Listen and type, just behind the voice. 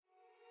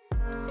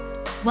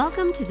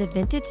Welcome to the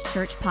Vintage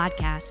Church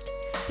Podcast.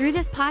 Through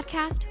this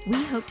podcast,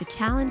 we hope to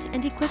challenge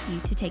and equip you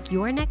to take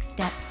your next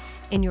step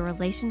in your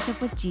relationship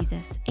with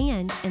Jesus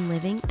and in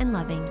living and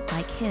loving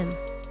like Him.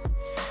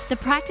 The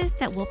practice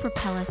that will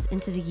propel us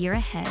into the year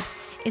ahead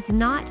is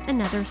not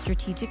another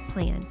strategic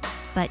plan,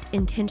 but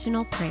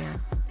intentional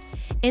prayer.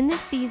 In this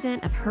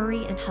season of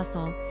hurry and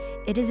hustle,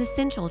 it is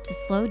essential to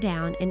slow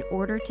down in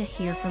order to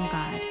hear from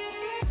God.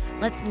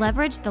 Let's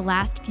leverage the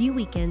last few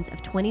weekends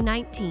of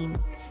 2019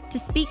 to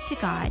speak to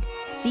God,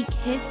 seek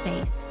His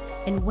face,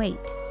 and wait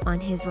on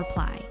His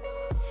reply.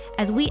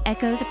 As we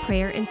echo the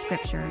prayer in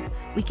Scripture,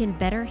 we can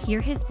better hear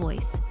His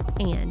voice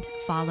and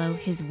follow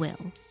His will.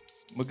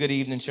 Well, good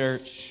evening,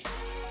 church.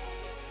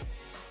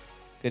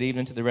 Good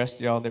evening to the rest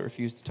of y'all that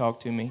refuse to talk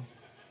to me.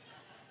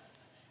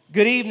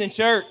 Good evening,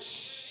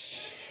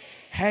 church.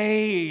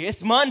 Hey,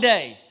 it's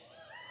Monday.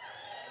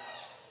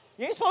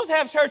 You ain't supposed to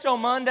have church on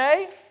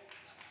Monday,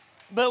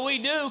 but we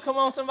do. Come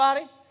on,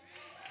 somebody.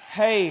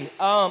 Hey,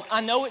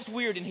 I know it's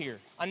weird in here.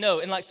 I know.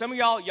 And like some of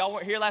y'all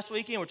weren't here last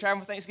weekend. We're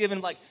traveling for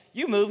Thanksgiving. Like,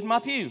 you moved my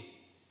pew.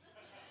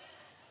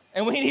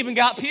 And we ain't even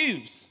got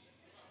pews.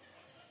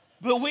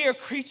 But we are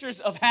creatures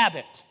of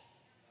habit.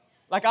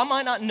 Like, I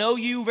might not know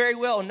you very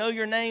well or know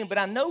your name, but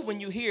I know when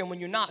you're here and when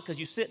you're not because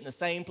you sit in the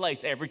same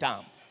place every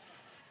time.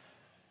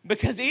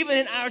 Because even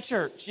in our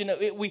church, you know,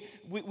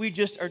 we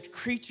just are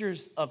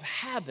creatures of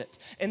habit.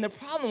 And the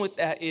problem with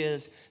that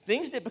is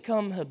things that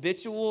become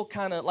habitual,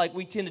 kind of like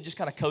we tend to just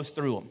kind of coast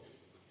through them.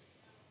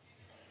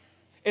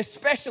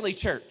 Especially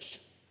church.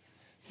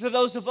 For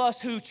those of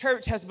us who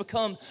church has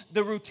become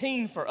the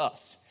routine for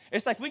us.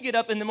 It's like we get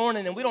up in the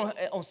morning and we don't,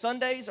 on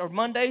Sundays or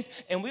Mondays,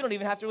 and we don't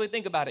even have to really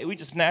think about it. We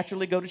just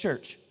naturally go to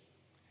church.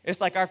 It's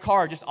like our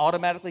car just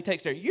automatically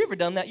takes there. You ever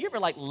done that? You ever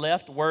like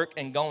left work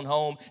and gone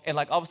home and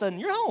like all of a sudden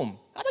you're home?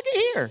 How'd I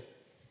get here?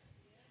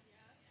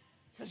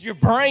 Because your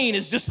brain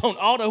is just on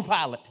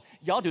autopilot.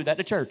 Y'all do that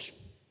to church.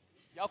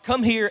 Y'all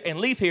come here and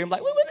leave here and like,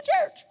 we went to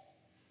church.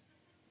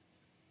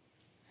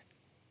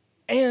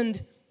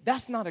 And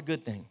that's not a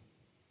good thing.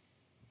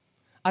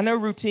 I know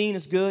routine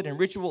is good and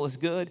ritual is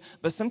good,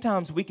 but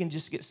sometimes we can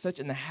just get such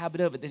in the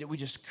habit of it that we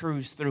just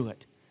cruise through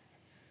it.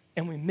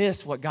 And we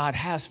miss what God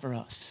has for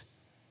us.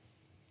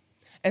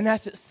 And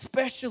that's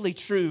especially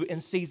true in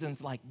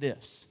seasons like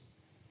this.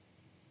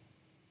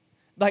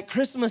 Like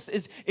Christmas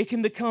it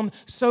can become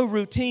so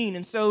routine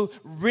and so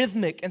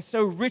rhythmic and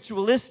so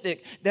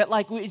ritualistic that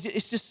like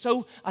it's just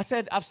so,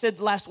 I've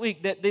said last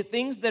week that the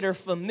things that are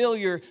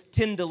familiar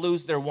tend to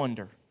lose their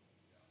wonder.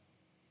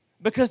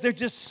 Because they're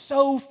just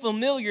so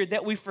familiar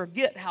that we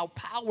forget how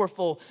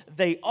powerful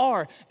they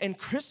are. And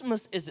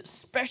Christmas is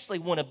especially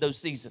one of those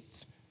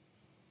seasons.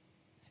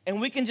 And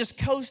we can just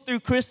coast through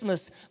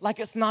Christmas like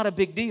it's not a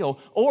big deal.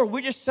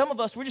 Or some of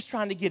us, we're just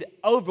trying to get it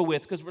over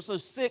with because we're so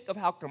sick of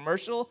how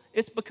commercial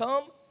it's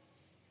become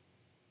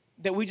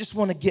that we just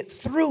want to get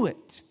through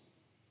it.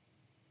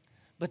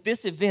 But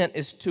this event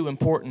is too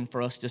important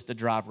for us just to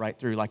drive right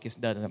through like it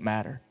doesn't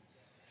matter.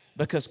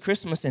 Because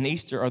Christmas and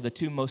Easter are the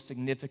two most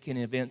significant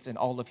events in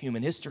all of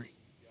human history.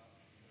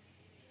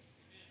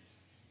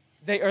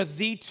 They are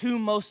the two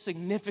most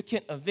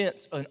significant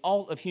events in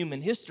all of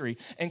human history.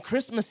 And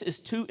Christmas is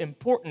too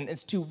important,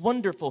 it's too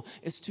wonderful,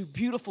 it's too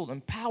beautiful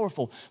and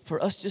powerful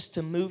for us just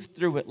to move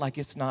through it like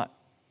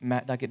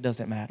like it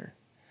doesn't matter.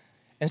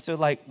 And so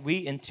like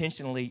we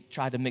intentionally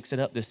tried to mix it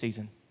up this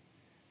season.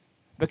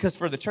 Because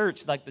for the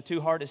church, like the two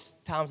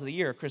hardest times of the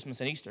year are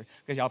Christmas and Easter.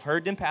 Because y'all have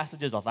heard them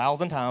passages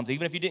 1,000 times.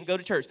 Even if you didn't go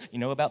to church, you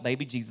know about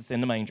baby Jesus in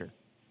the manger.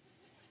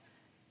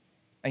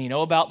 And you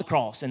know about the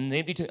cross and the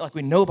empty tomb. Like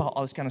we know about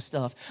all this kind of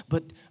stuff.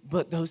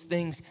 But those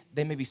things,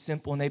 they may be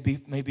simple and they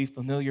may be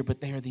familiar,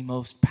 but they are the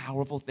most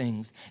powerful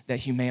things that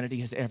humanity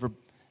has ever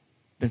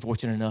been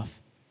fortunate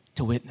enough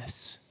to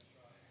witness.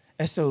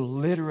 And so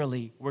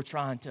literally, we're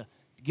trying to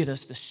get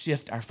us to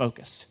shift our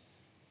focus.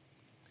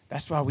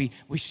 That's why we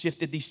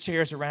shifted these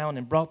chairs around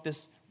and brought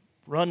this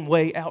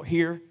runway out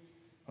here.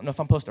 I don't know if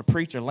I'm supposed to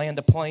preach or land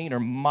a plane or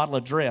model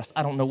a dress.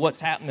 I don't know what's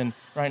happening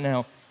right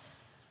now.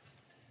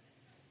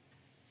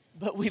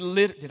 But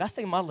did I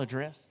say model a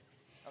dress?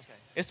 Okay.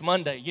 It's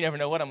Monday. You never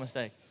know what I'm going to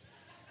say.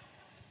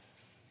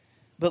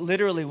 But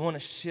literally we want to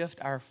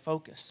shift our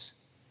focus,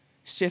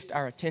 shift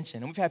our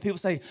attention. And we've had people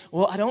say,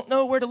 well, I don't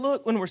know where to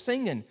look when we're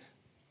singing.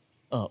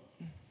 Up.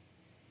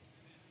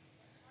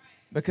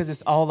 Because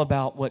it's all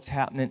about what's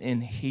happening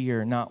in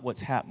here, not what's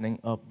happening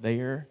up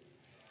there.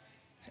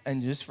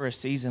 And just for a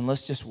season,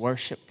 let's just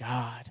worship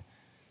God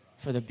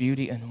for the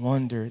beauty and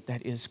wonder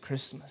that is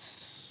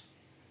Christmas.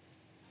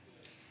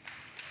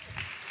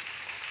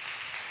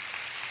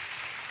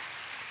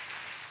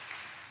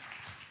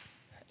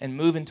 And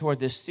moving toward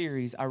this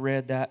series, I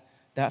read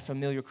that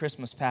familiar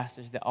Christmas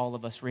passage that all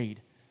of us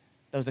read.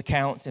 Those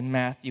accounts in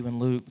Matthew and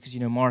Luke, because you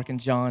know Mark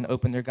and John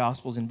open their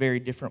gospels in very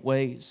different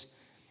ways.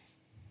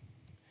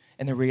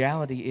 And the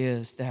reality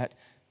is that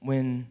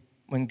when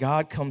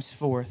God comes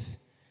forth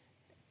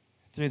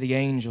through the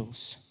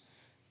angels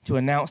to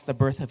announce the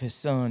birth of his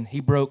son, he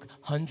broke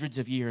hundreds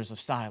of years of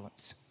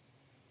silence.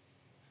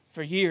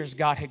 For years,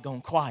 God had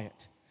gone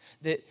quiet.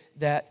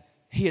 That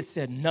he had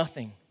said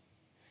nothing.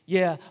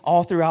 Yeah,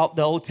 all throughout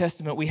the Old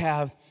Testament, we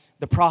have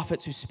the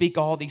prophets who speak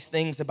all these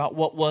things about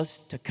what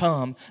was to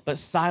come, but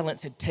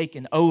silence had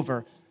taken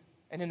over.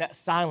 And in that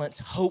silence,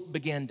 hope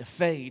began to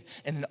fade.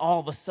 And then all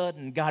of a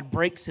sudden, God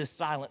breaks his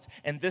silence.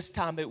 And this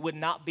time, it would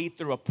not be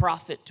through a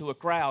prophet to a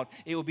crowd.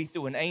 It would be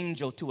through an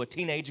angel to a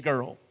teenage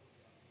girl.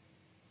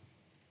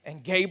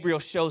 And Gabriel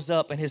shows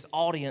up, and his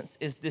audience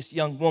is this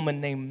young woman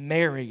named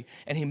Mary.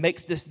 And he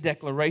makes this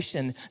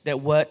declaration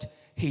that what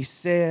he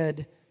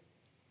said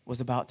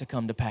was about to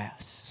come to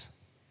pass.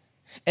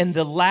 And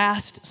the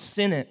last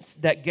sentence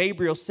that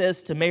Gabriel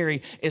says to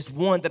Mary is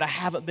one that I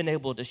haven't been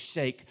able to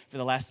shake for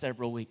the last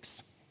several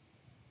weeks.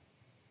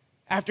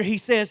 After he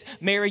says,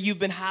 Mary, you've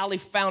been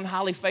found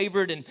highly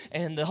favored,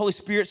 and the Holy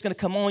Spirit's going to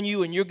come on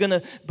you, and you're going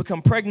to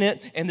become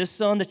pregnant, and this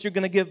son that you're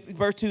going to give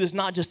birth to is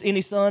not just any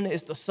son,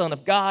 it's the Son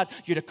of God.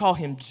 You're to call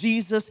him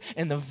Jesus.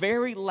 And the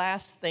very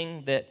last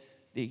thing that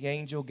the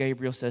angel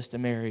Gabriel says to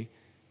Mary,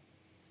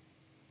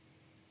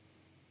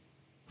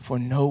 for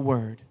no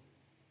word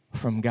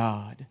from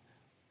God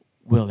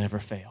will ever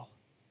fail.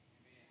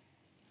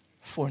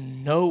 For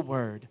no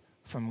word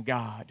from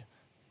God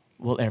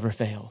will ever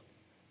fail.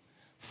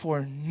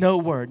 For no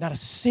word, not a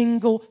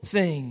single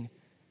thing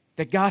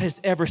that God has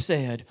ever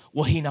said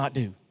will he not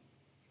do.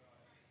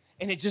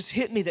 And it just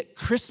hit me that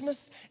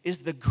Christmas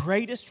is the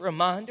greatest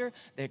reminder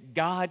that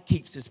God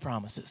keeps his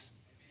promises.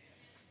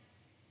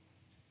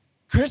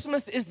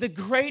 Christmas is the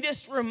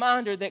greatest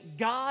reminder that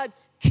God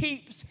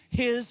keeps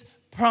his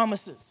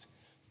promises.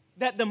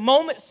 That the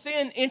moment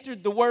sin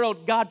entered the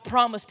world, God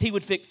promised he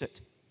would fix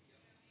it.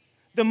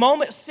 The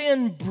moment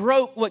sin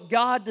broke what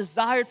God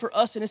desired for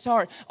us in his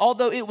heart,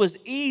 although it was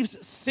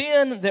Eve's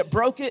sin that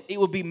broke it, it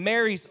would be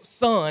Mary's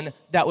son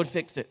that would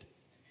fix it.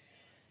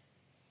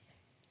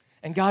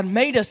 And God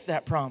made us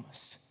that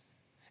promise.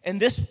 And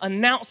this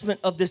announcement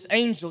of this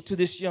angel to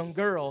this young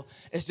girl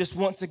is just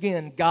once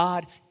again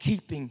God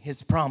keeping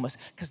his promise,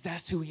 because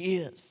that's who he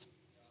is.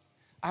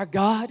 Our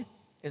God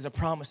is a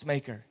promise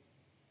maker.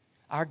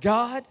 Our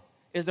God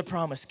is a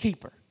promise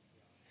keeper.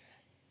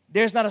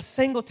 There's not a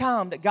single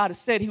time that God has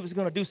said he was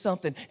going to do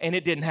something and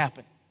it didn't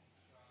happen.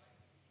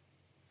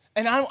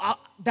 And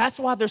that's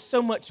why there's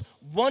so much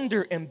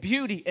wonder and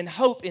beauty and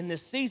hope in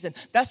this season.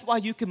 That's why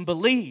you can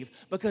believe,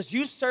 because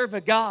you serve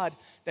a God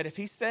that if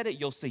he said it,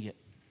 you'll see it.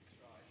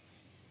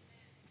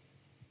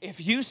 If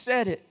he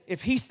said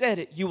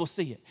it, you will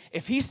see it.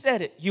 If he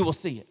said it, you will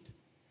see it.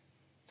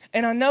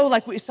 And I know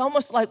it's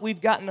almost like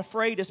we've gotten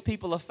afraid as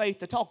people of faith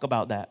to talk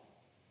about that.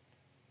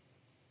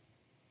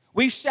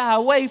 We shy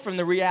away from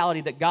the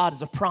reality that God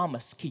is a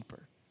promise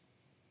keeper.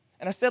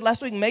 And I said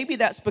last week, maybe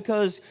that's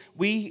because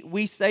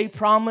we say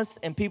promise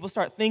and people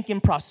start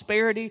thinking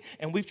prosperity,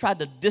 and we've tried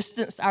to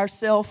distance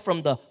ourselves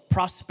from the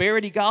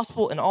prosperity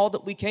gospel and all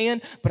that we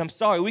can. But I'm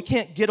sorry, we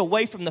can't get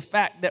away from the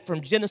fact that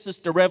from Genesis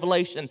to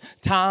Revelation,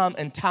 time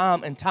and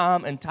time and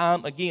time and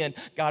time again,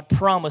 God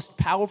promised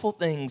powerful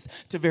things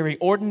to very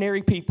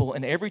ordinary people,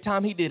 and every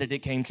time he did it, it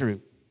came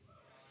true.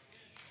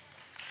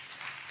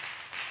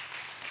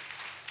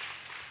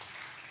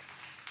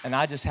 And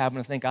I just happen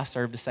to think I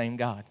serve the same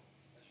God.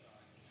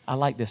 I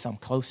like this. I'm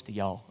close to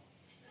y'all.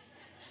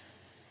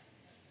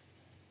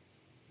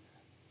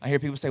 I hear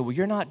people say, well,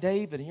 you're not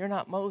David and you're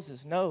not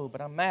Moses. No,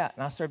 but I'm Matt,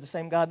 and I serve the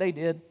same God they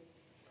did.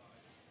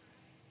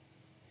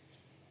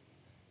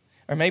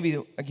 Or maybe,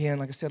 again,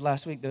 like I said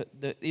last week,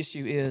 the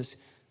issue is,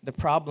 the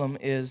problem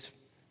is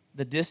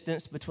the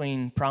distance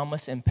between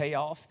promise and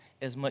payoff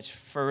is much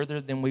further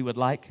than we would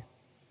like.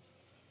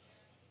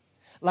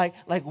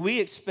 Like we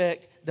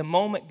expect the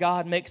moment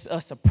God makes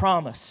us a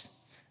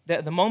promise,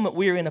 that the moment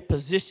we're in a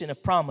position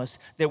of promise,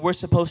 that we're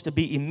supposed to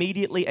be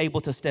immediately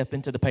able to step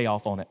into the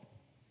payoff on it.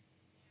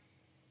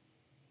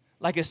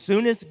 Like as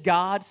soon as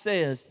God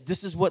says,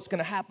 this is what's going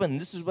to happen,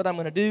 this is what I'm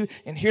going to do,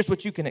 and here's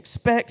what you can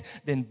expect,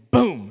 then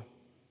boom.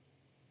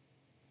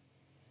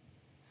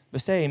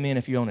 But say amen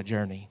if you're on a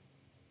journey.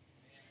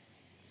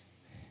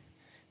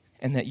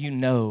 And that you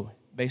know,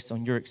 based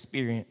on your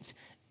experience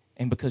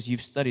and because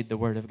you've studied the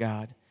Word of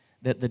God,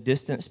 that the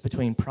distance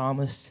between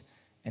promise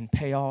and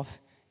payoff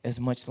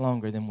is much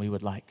longer than we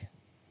would like.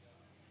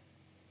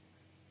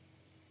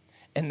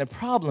 And the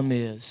problem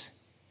is,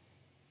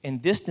 in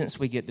distance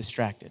we get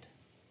distracted.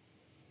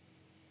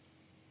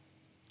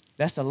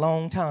 That's a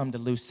long time to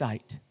lose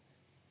sight,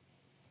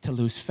 to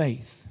lose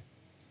faith.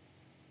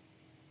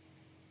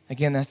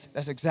 Again,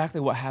 that's exactly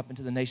what happened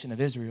to the nation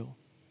of Israel.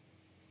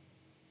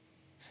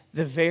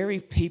 The very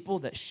people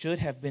that should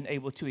have been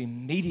able to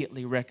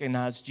immediately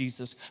recognize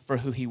Jesus for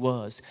who he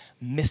was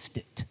missed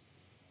it.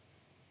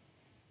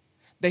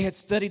 They had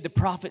studied the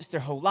prophets their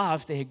whole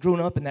lives. They had grown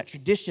up in that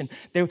tradition.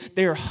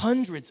 There are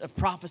hundreds of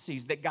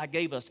prophecies that God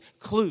gave us,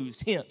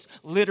 clues, hints,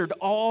 littered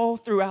all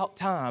throughout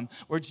time,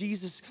 where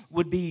Jesus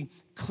would be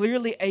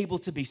clearly able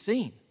to be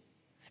seen.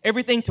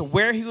 Everything to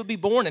where he would be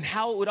born and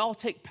how it would all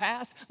take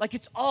place, like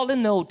it's all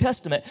in the Old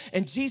Testament.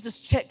 And Jesus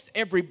checks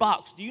every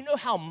box. Do you know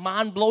how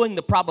mind-blowing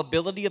the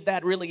probability of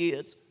that really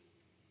is?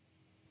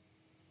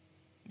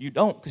 You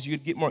don't, because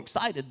you'd get more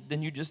excited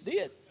than you just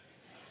did.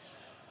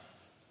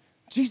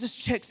 Jesus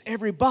checks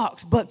every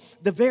box, but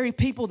the very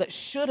people that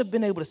should have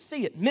been able to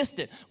see it missed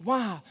it.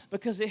 Why?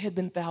 Because it had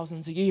been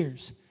thousands of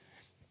years.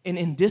 And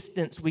in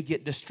distance, we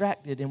get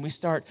distracted and we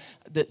start,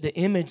 the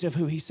image of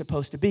who he's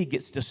supposed to be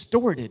gets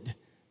distorted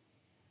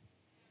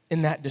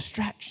in that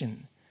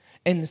distraction.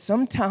 And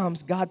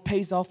sometimes God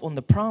pays off on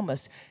the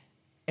promise,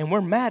 and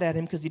we're mad at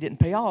him because he didn't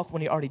pay off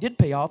when he already did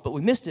pay off, but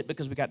we missed it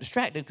because we got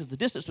distracted because the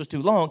distance was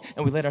too long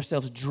and we let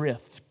ourselves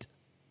drift.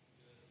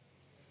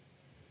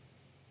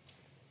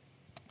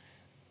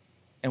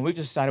 And we've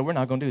just decided we're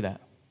not going to do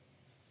that.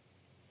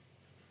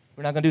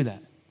 We're not going to do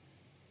that.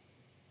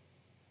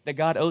 That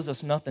God owes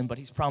us nothing, but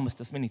he's promised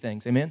us many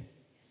things. Amen?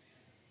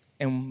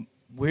 And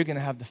we're going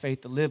to have the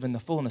faith to live in the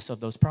fullness of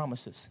those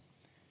promises.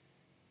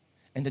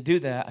 And to do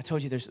that, I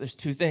told you there's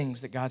two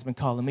things that God's been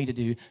calling me to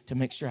do to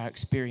make sure I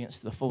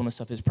experience the fullness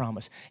of his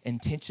promise.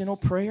 Intentional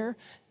prayer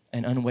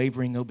and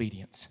unwavering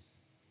obedience.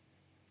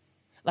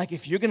 Like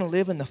if you're going to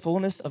live in the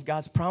fullness of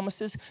God's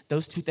promises,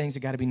 those two things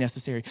have got to be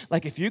necessary.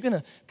 Like if you're going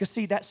to, because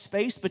see that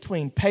space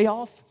between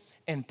payoff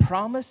and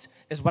promise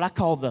is what I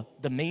call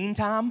the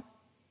meantime.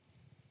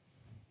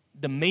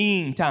 The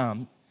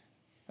meantime.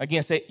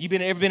 Again, say,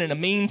 ever been in a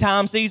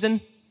meantime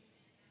season?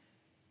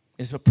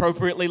 It's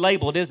appropriately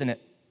labeled, isn't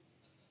it?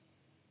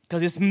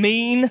 Because it's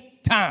mean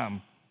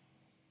time.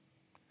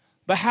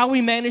 But how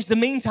we manage the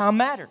meantime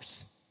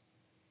matters.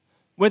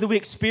 Whether we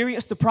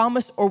experience the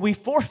promise or we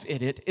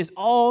forfeit it is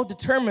all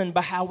determined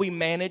by how we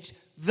manage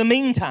the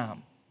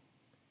meantime.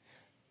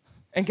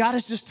 And God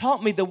has just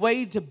taught me the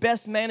way to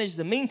best manage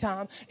the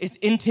meantime is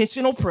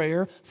intentional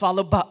prayer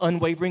followed by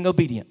unwavering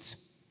obedience.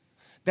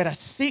 That I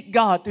seek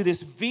God through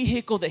this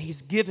vehicle that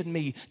he's given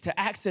me to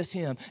access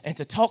him and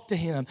to talk to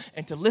him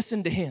and to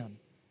listen to him.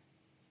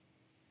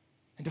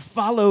 And to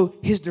follow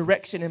his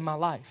direction in my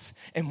life.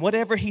 And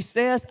whatever he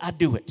says, I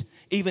do it.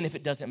 Even if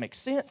it doesn't make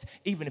sense,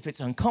 even if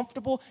it's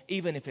uncomfortable,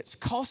 even if it's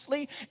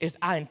costly, is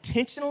I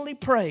intentionally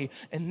pray.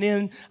 And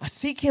then I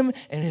seek him,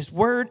 and his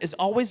word is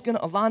always going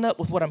to align up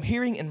with what I'm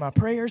hearing in my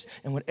prayers.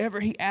 And whatever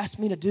he asks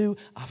me to do,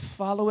 I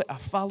follow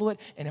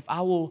it. And if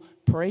I will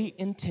pray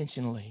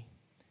intentionally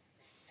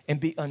and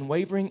be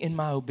unwavering in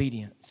my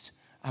obedience,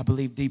 I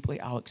believe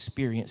deeply I'll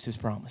experience his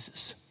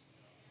promises.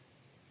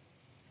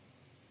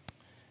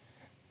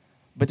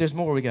 But there's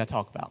more we got to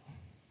talk about.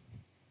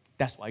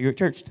 That's why you're at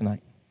church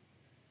tonight.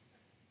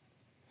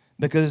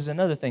 Because there's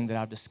another thing that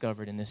I've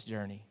discovered in this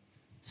journey,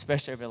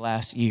 especially over the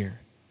last year,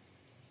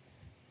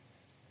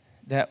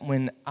 that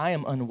when I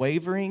am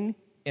unwavering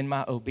in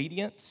my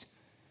obedience,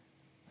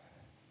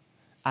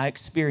 I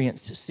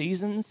experience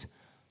seasons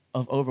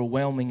of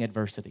overwhelming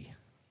adversity.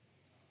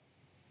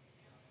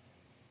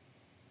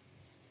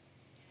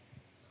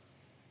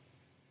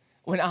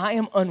 When I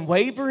am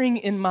unwavering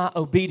in my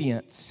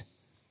obedience,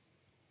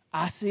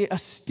 I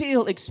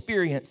still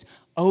experience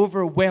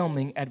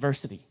overwhelming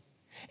adversity.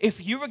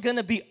 If you are going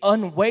to be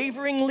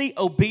unwaveringly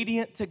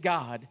obedient to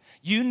God,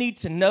 you need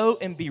to know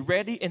and be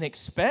ready and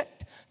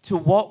expect to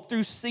walk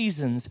through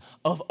seasons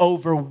of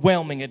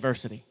overwhelming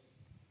adversity.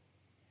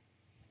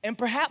 And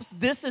perhaps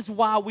this is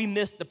why we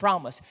miss the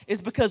promise, is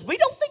because we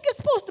don't think it's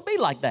supposed to be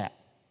like that.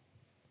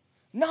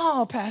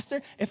 No,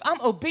 Pastor, if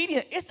I'm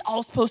obedient, it's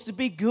all supposed to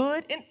be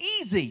good and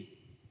easy.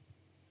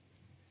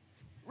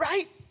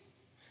 Right?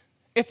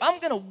 If I'm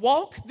going to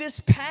walk this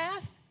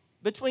path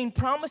between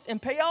promise and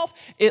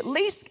payoff, at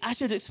least I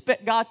should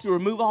expect God to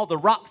remove all the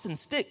rocks and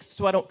sticks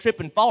so I don't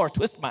trip and fall or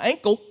twist my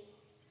ankle.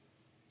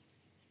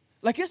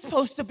 Like it's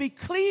supposed to be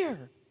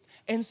clear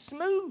and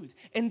smooth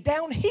and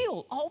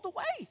downhill all the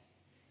way.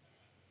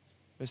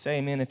 But say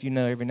amen if you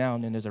know every now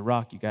and then there's a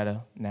rock you got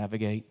to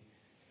navigate.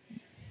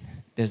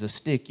 There's a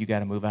stick you got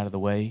to move out of the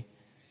way.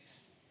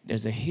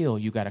 There's a hill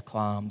you got to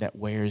climb that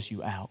wears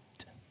you out.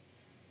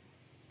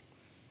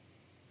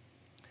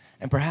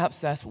 And perhaps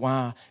that's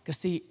why, because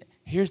see,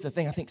 here's the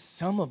thing. I think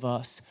some of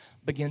us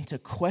begin to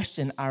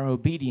question our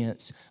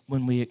obedience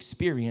when we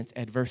experience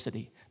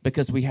adversity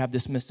because we have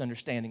this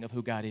misunderstanding of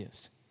who God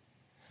is.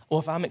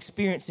 Well, if I'm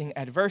experiencing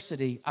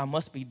adversity, I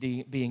must be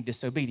being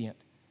disobedient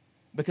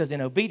because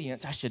in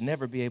obedience, I should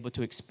never be able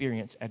to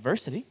experience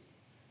adversity.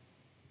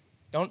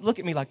 Don't look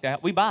at me like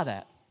that. We buy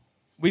that.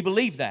 We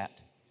believe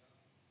that.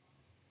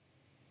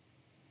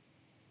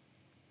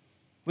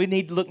 We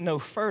need to look no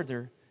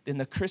further than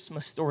the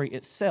Christmas story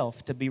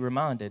itself to be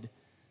reminded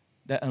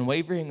that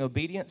unwavering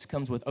obedience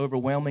comes with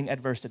overwhelming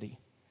adversity.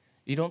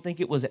 You don't think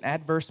it was an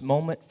adverse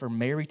moment for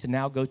Mary to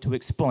now go to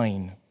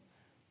explain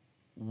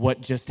what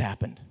just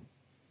happened?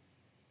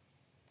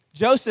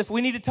 Joseph,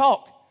 we need to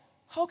talk.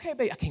 Okay,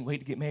 babe, I can't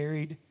wait to get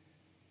married.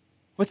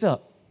 What's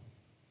up?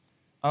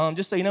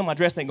 Just so you know, my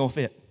dress ain't gonna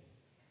fit.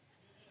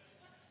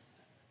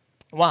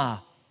 Why?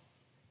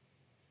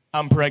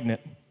 I'm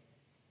pregnant.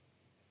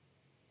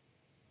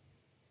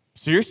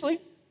 Seriously?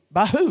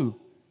 By who?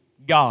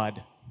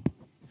 God.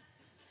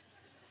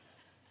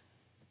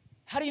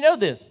 How do you know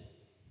this?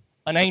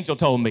 An angel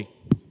told me.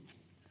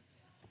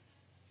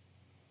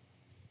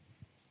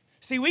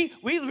 See, we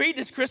read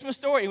this Christmas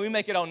story and we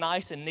make it all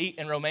nice and neat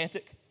and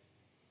romantic.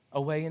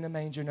 Away in the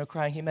manger, no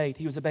crying he made.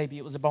 He was a baby,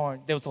 it was a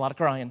barn. There was a lot of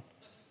crying.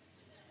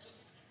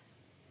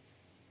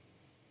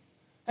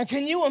 And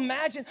can you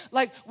imagine,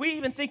 like, we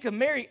even think of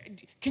Mary.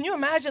 Can you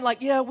imagine,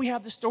 like, yeah, we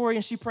have the story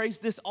and she prays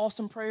this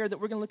awesome prayer that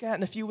we're going to look at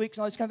in a few weeks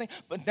and all this kind of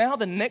thing. But now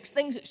the next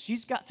things that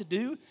she's got to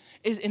do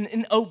is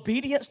in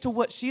obedience to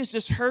what she has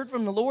just heard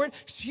from the Lord,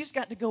 she's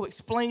got to go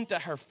explain to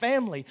her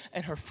family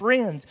and her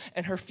friends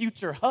and her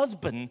future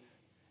husband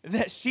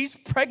that she's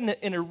pregnant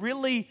in a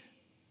really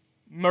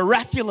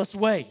miraculous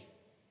way.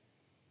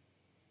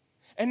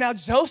 And now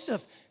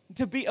Joseph,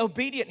 to be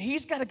obedient,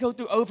 he's got to go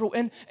through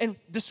and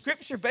the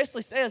scripture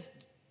basically says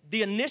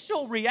the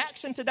initial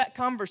reaction to that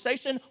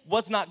conversation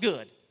was not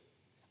good.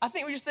 I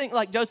think we just think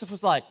like Joseph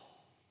was like,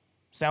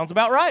 sounds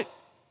about right.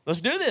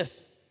 Let's do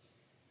this.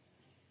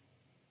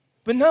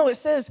 But no, it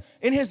says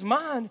in his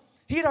mind,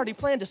 he had already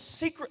planned to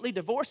secretly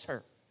divorce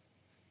her.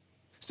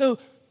 So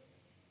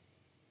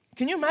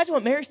can you imagine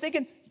what Mary's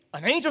thinking?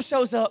 An angel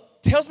shows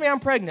up, tells me I'm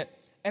pregnant,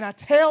 and I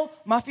tell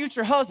my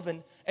future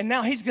husband, and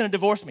now he's going to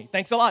divorce me.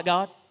 Thanks a lot,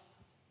 God.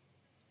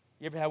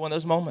 You ever had one of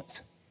those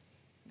moments?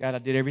 God, I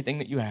did everything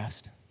that you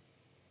asked.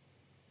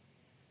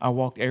 I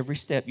walked every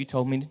step you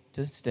told me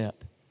to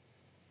step.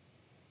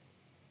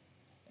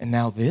 And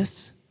now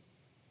this?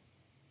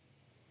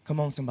 Come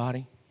on,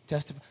 somebody.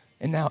 Testify.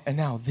 And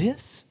now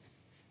this?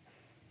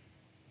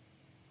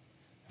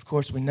 Of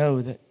course, we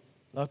know that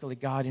luckily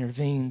God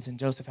intervenes and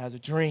Joseph has a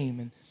dream,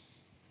 and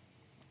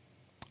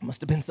it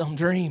must have been some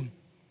dream.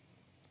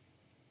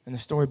 And the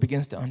story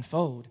begins to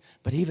unfold.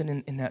 But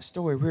even in that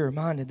story, we're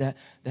reminded that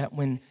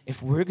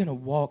if we're going to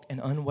walk in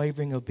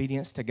unwavering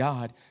obedience to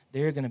God,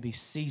 there are going to be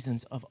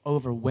seasons of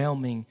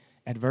overwhelming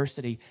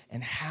adversity.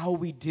 And how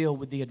we deal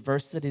with the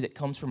adversity that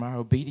comes from our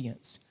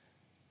obedience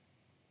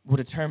will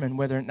determine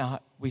whether or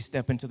not we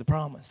step into the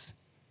promise.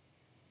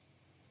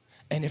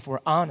 And if we're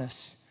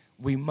honest,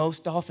 we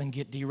most often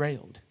get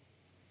derailed.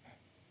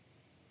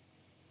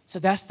 So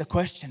that's the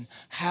question.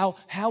 How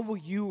will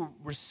you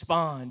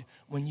respond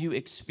when you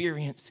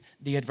experience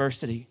the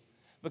adversity?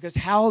 Because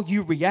how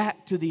you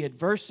react to the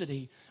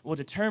adversity will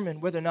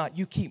determine whether or not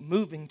you keep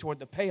moving toward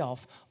the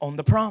payoff on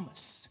the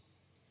promise.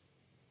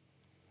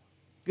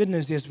 Good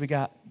news is we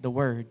got the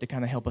word to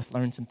kind of help us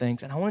learn some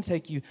things. And I want to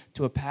take you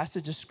to a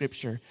passage of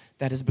scripture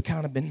that has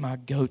kind of been my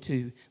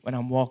go-to when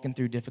I'm walking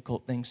through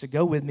difficult things. So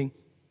go with me.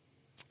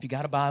 If you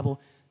got a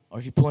Bible, or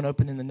if you're pulling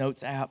open in the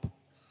notes app,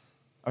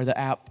 or the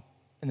app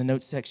in the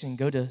notes section,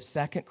 go to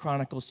 2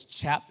 Chronicles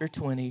chapter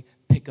 20,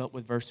 pick up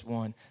with verse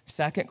 1.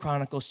 2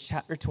 Chronicles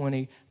chapter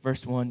 20,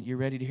 verse 1. You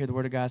ready to hear the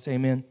word of God? Say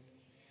amen.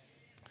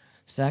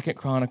 2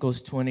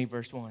 Chronicles 20,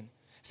 verse 1. It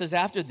says,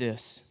 after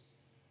this,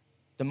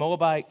 the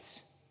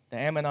Moabites, the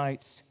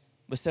Ammonites,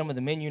 with some of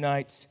the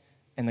Mennonites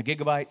and the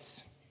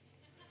Gigabites.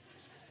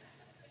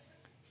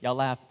 Y'all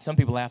laughed. Some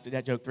people laughed at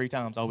that joke 3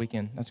 times all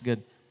weekend. That's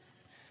good.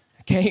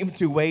 Came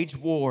to wage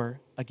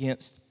war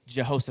against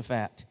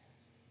Jehoshaphat,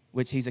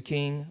 which he's a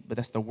king, but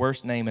that's the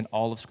worst name in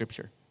all of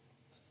Scripture.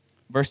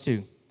 Verse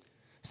 2,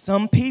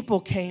 some people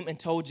came and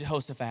told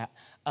Jehoshaphat,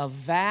 a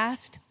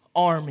vast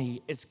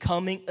army is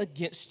coming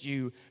against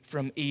you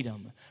from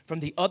Edom, from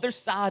the other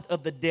side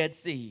of the Dead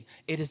Sea.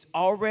 It is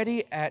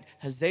already at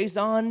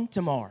Hazazon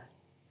Tamar.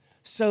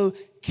 So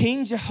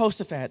King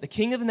Jehoshaphat, the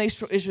king of the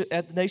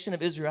nation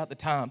of Israel at the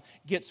time,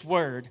 gets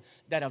word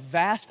that a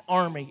vast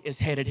army is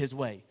headed his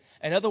way.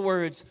 In other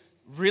words,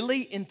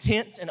 really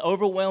intense and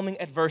overwhelming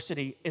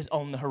adversity is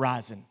on the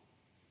horizon.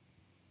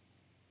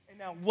 And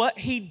now what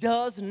he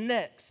does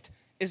next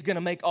is going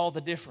to make all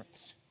the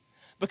difference.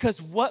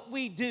 Because what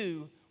we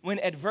do when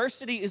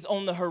adversity is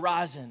on the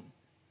horizon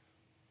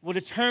will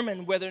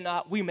determine whether or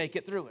not we make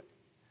it through it.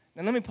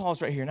 Now let me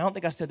pause right here, and I don't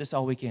think I said this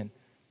all weekend.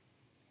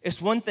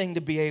 It's one thing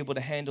to be able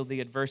to handle the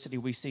adversity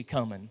we see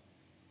coming,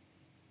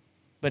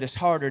 but it's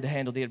harder to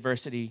handle the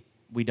adversity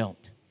we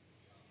don't.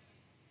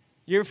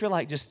 You ever feel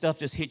like stuff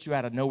just hits you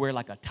out of nowhere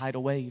like a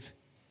tidal wave?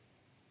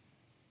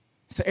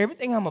 So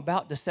everything I'm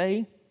about to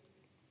say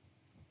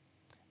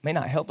may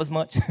not help as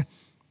much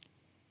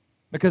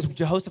because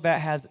Jehoshaphat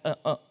has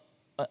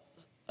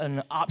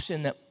an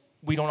option that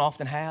we don't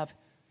often have.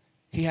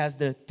 He has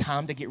the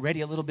time to get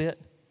ready a little bit.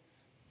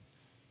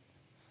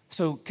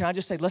 So can I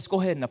just say, let's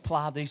go ahead and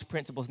apply these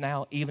principles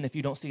now, even if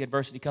you don't see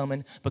adversity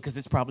coming, because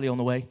it's probably on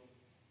the way.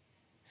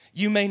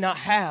 You may not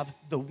have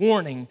the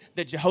warning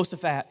that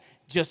Jehoshaphat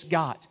just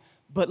got,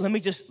 but let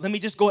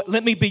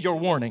me be your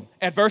warning.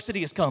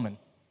 Adversity is coming.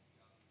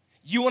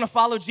 You want to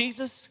follow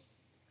Jesus?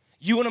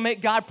 You want to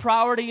make God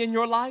priority in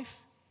your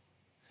life?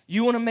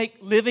 You want to make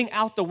living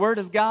out the word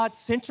of God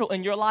central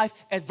in your life?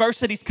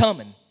 Adversity's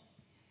coming.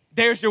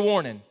 There's your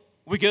warning.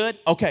 We good?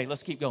 Okay,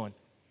 let's keep going.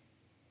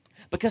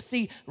 Because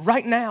see,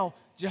 right now,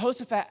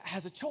 Jehoshaphat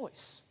has a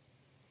choice.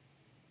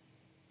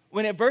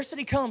 When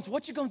adversity comes,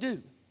 what you gonna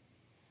do?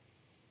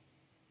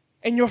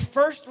 And your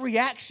first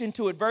reaction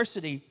to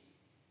adversity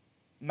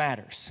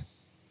matters.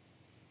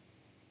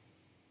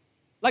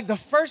 Like the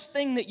first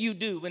thing that you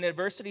do when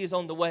adversity is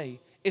on the way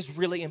is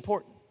really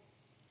important.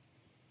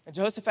 And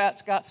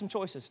Jehoshaphat's got some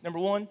choices. Number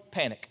 1,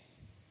 panic.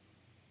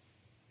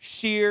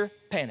 Sheer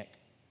panic.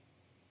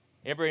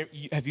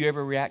 Have you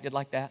ever reacted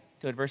like that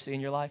to adversity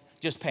in your life?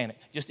 Just panic.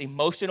 Just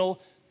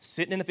emotional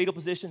sitting in the fetal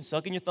position,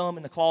 sucking your thumb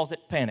in the closet,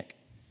 panic.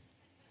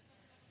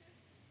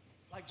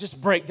 Like,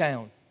 just break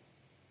down.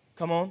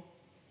 Come on.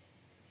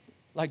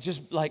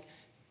 Like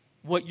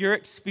what you're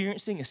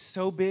experiencing is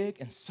so big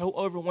and so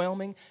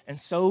overwhelming and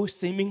so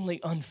seemingly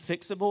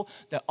unfixable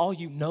that all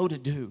you know to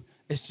do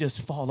is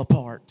just fall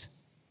apart.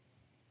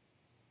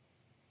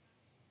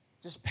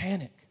 Just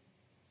panic.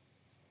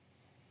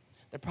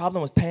 The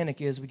problem with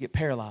panic is we get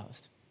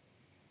paralyzed.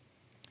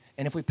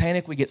 And if we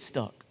panic, we get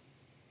stuck.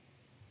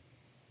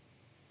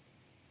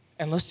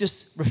 And let's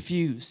just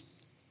refuse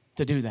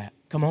to do that.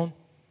 Come on.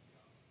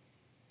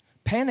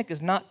 Panic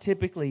is not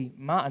typically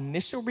my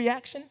initial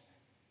reaction.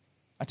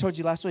 I told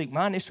you last week,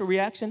 my initial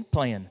reaction,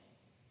 plan.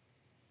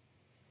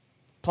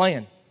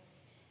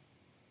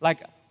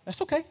 Like,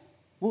 that's okay.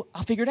 Well,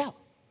 I'll figure it out.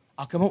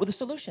 I'll come up with a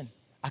solution.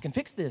 I can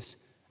fix this.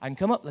 I can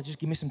come up, just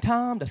give me some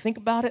time to think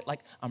about it. Like,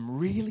 I'm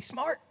really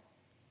smart.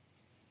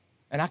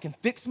 And I can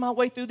fix my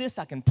way through this.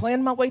 I can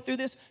plan my way through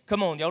this.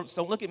 Come on, y'all,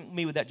 don't look at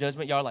me with that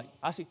judgment. Y'all are like,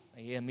 I see.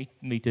 Yeah,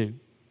 me too.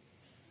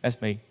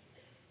 That's me.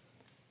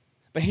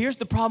 But here's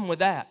the problem with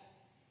that.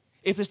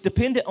 If it's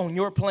dependent on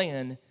your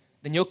plan,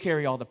 then you'll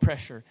carry all the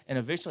pressure, and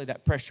eventually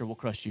that pressure will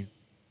crush you.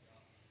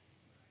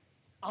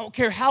 I don't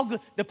care how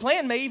good. The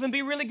plan may even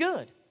be really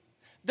good.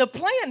 The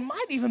plan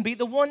might even be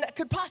the one that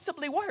could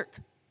possibly work.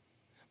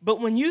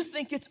 But when you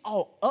think it's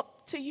all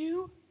up to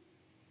you,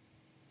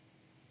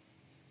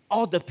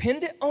 all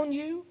dependent on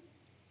you,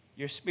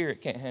 your spirit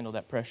can't handle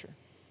that pressure.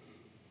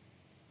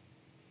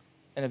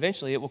 And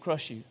eventually it will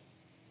crush you.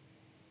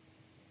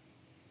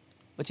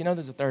 But you know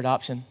there's a third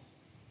option.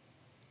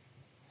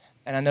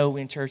 And I know we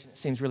in church, it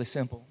seems really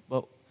simple,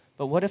 but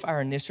what if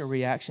our initial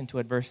reaction to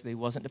adversity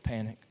wasn't to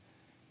panic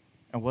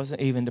and wasn't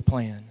even to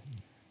plan,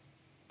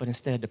 but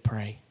instead to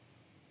pray?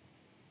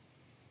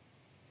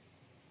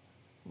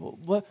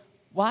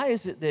 Why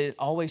is it that it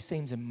always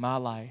seems in my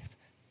life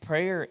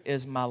prayer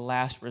is my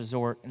last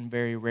resort and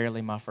very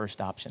rarely my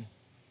first option?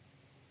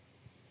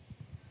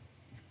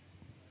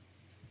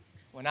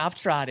 When I've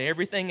tried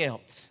everything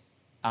else,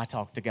 I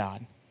talk to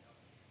God.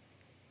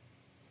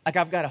 Like,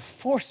 I've got to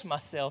force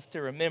myself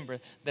to remember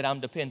that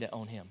I'm dependent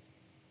on Him.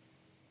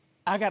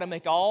 I got to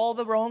make all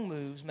the wrong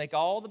moves, make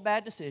all the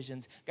bad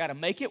decisions, got to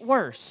make it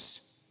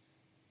worse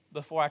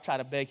before I try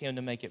to beg Him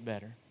to make it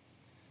better.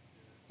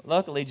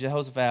 Luckily,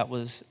 Jehoshaphat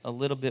was a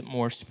little bit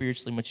more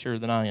spiritually mature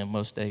than I am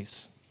most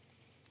days.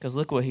 Because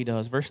look what he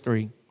does. Verse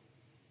 3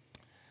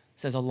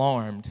 says,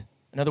 alarmed.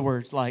 In other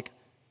words, like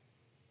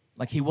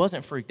he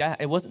wasn't freaked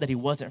out. It wasn't that he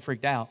wasn't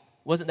freaked out.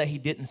 It wasn't that he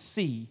didn't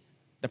see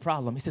the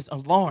problem. He says,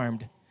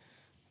 alarmed.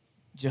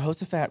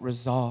 Jehoshaphat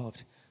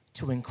resolved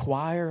to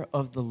inquire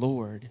of the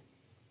Lord,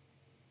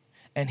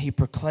 and he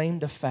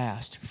proclaimed a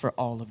fast for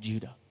all of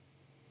Judah.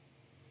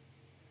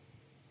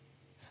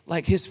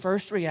 Like, his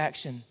first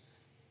reaction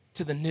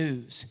to the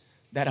news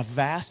that a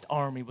vast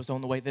army was on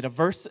the way, that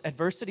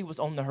adversity was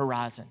on the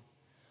horizon,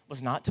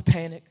 was not to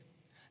panic,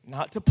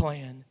 not to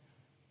plan,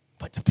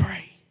 but to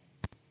pray.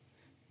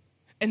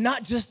 And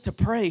not just to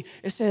pray.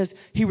 It says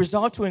he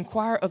resolved to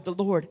inquire of the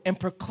Lord and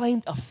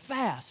proclaimed a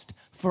fast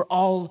for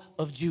all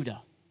of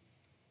Judah.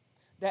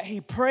 That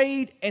he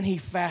prayed and he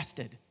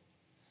fasted.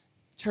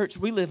 Church,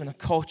 we live in a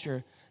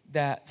culture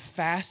that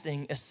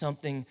fasting is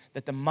something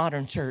that the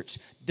modern church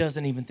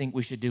doesn't even think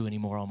we should do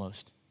anymore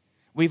almost.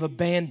 We've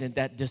abandoned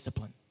that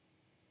discipline.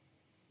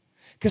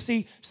 Because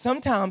see,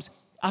 sometimes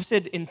I've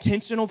said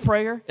intentional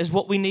prayer is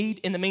what we need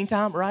in the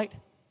meantime, right?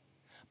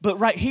 But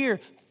right here,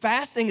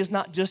 fasting is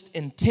not just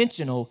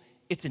intentional,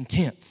 it's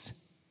intense.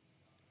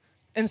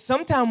 And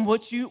sometimes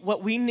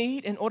what we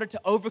need in order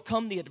to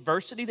overcome the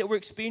adversity that we're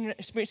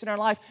experiencing in our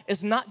life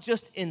is not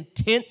just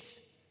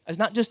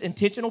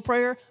intentional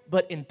prayer,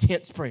 but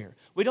intense prayer.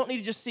 We don't need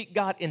to just seek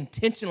God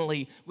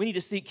intentionally. We need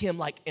to seek Him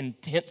like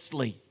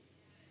intensely.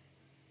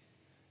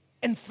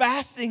 And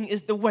fasting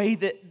is the way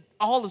that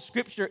all of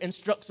Scripture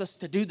instructs us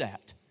to do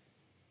that.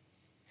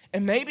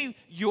 And maybe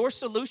your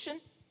solution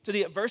to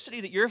the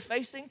adversity that you're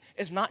facing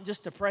is not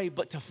just to pray,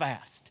 but to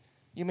fast.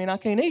 You mean I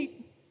can't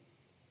eat?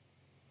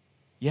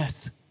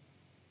 Yes.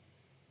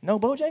 No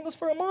Bojangles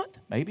for a month?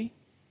 Maybe.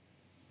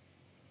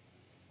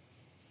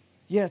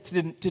 Yeah,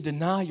 to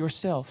deny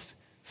yourself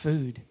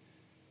food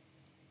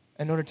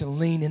in order to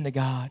lean into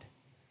God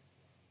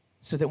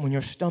so that when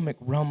your stomach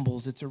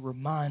rumbles, it's a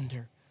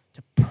reminder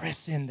to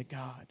press into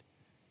God.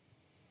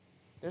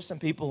 There's some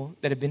people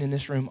that have been in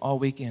this room all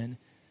weekend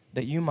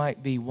that you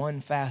might be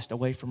one fast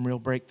away from real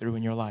breakthrough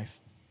in your life.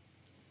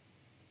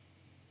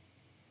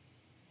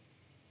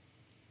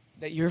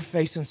 That you're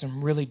facing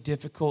some really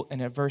difficult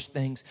and adverse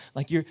things.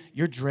 Like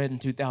you're dreading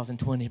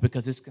 2020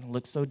 because it's going to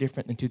look so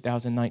different than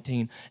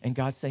 2019. And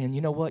God's saying,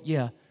 you know what?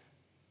 Yeah.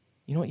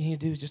 You know what you need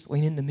to do is just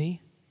lean into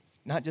me.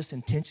 Not just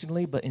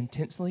intentionally, but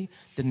intensely.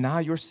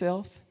 Deny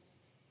yourself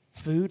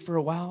food for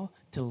a while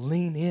to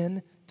lean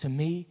in to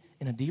me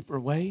in a deeper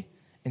way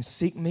and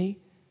seek me.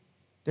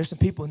 There's some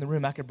people in the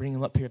room, I could bring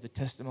them up here, the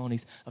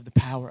testimonies of the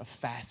power of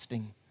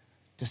fasting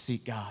to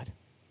seek God.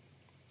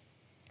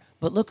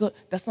 But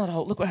that's not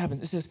all. Look what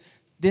happens. It says,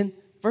 then,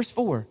 verse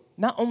 4,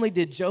 not only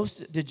did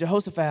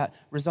Jehoshaphat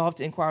resolve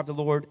to inquire of the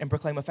Lord and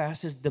proclaim a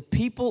fast, it says the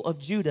people of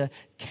Judah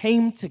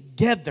came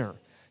together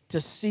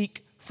to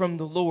seek from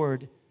the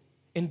Lord.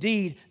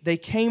 Indeed, they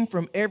came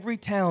from every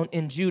town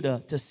in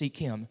Judah to seek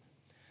him.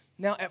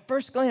 Now, at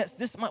first glance,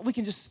 we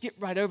can just skip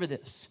right over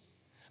this.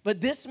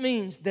 But this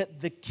means that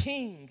the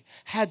king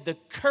had the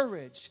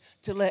courage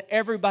to let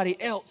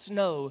everybody else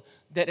know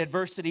that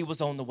adversity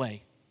was on the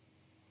way.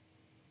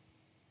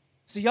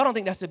 So y'all don't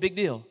think that's a big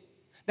deal.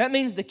 That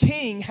means the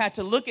king had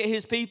to look at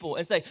his people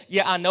and say,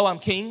 yeah, I know I'm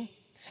king,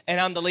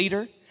 and I'm the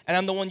leader, and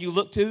I'm the one you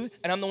look to,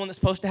 and I'm the one that's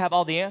supposed to have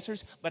all the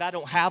answers, but I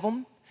don't have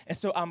them. And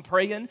so I'm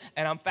praying,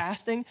 and I'm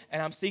fasting,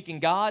 and I'm seeking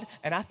God,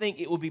 and I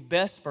think it would be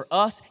best for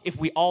us if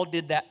we all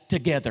did that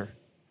together.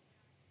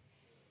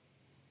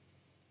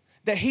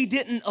 That he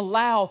didn't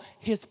allow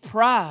his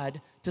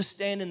pride to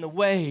stand in the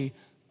way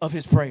of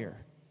his prayer.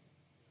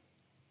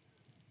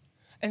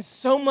 And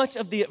so much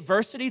of the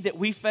adversity that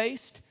we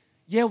faced,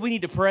 yeah, we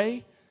need to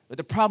pray, but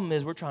the problem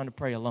is we're trying to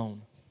pray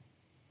alone.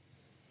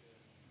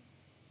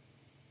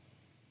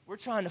 We're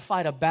trying to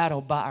fight a battle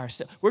by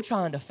ourselves. We're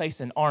trying to face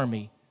an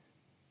army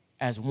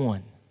as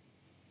one.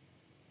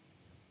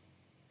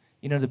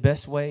 You know, the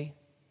best way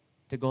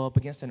to go up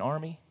against an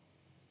army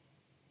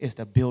is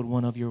to build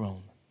one of your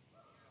own.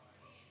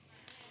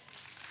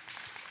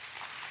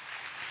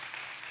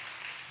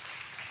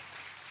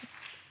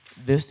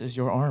 This is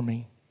your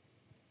army.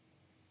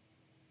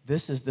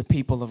 This is the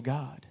people of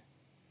God.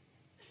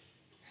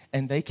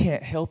 And they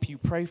can't help you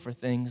pray for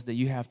things that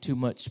you have too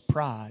much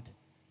pride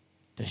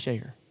to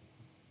share.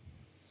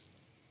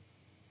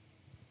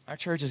 Our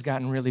church has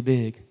gotten really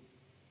big.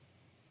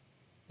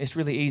 It's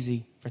really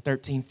easy for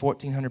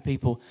 1,400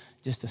 people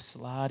just to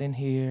slide in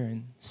here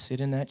and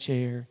sit in that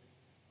chair,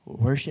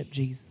 worship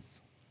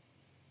Jesus,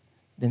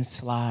 then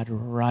slide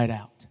right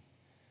out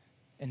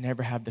and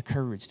never have the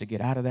courage to get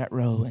out of that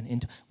row and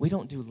into. We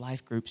don't do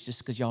life groups just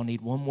because y'all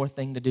need one more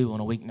thing to do on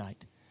a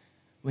weeknight.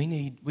 We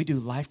do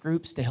life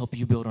groups to help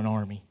you build an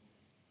army,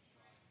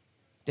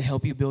 to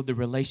help you build the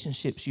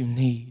relationships you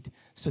need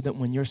so that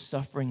when you're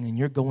suffering and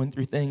you're going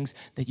through things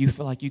that you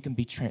feel like you can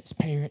be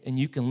transparent and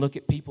you can look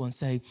at people and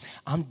say,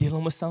 I'm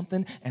dealing with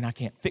something and I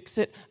can't fix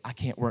it, I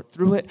can't work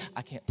through it,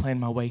 I can't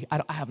plan my way,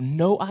 I have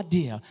no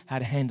idea how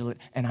to handle it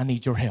and I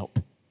need your help.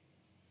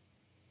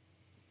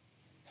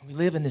 We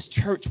live in this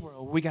church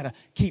world where we got to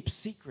keep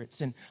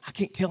secrets and I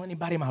can't tell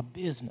anybody my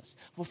business.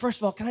 Well, first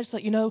of all, can I just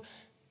let you know,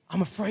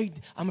 I'm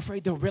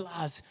afraid they'll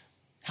realize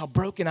how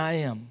broken I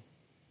am.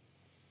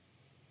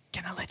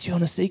 Can I let you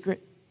on a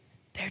secret?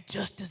 They're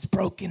just as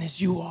broken as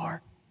you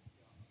are.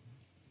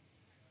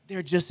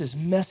 They're just as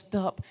messed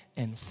up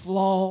and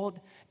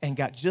flawed and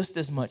got just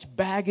as much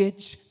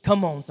baggage.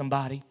 Come on,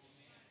 somebody.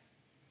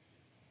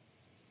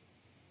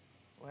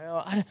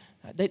 Well,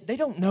 they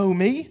don't know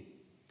me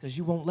because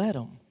you won't let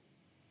them.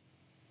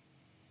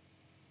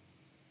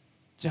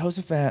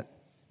 Jehoshaphat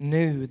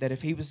knew that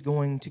if he was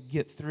going to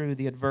get through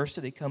the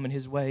adversity coming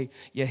his way,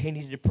 yeah, he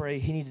needed to pray,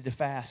 he needed to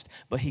fast,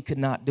 but he could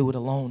not do it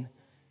alone.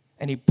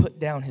 And he put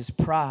down his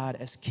pride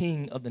as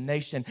king of the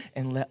nation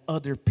and let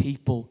other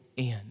people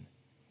in.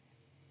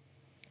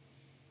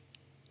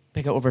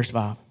 Pick up with verse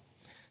 5. It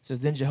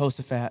says, Then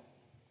Jehoshaphat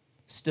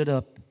stood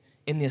up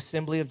in the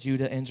assembly of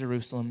Judah and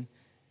Jerusalem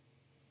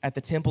at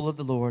the temple of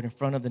the Lord in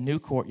front of the new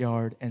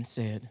courtyard and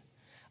said,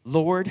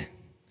 Lord,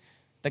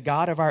 the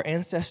God of our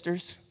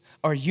ancestors,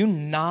 are you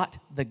not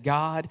the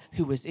God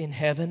who is in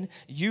heaven?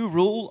 You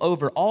rule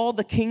over all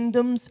the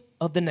kingdoms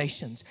of the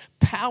nations.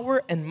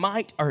 Power and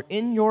might are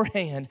in your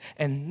hand,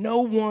 and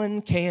no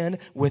one can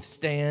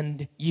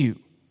withstand you.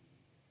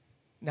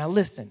 Now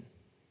listen,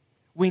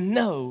 we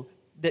know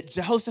that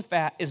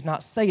Jehoshaphat is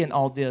not saying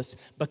all this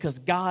because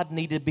God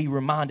needed to be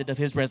reminded of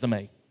his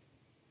resume.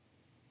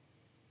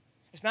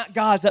 It's not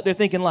God's up there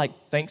thinking like,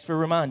 thanks for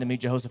reminding me,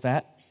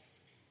 Jehoshaphat.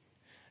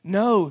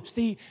 No,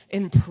 see,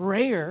 in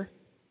prayer,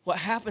 what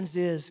happens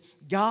is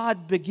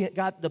God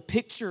the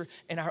picture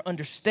and our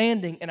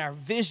understanding and our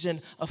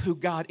vision of who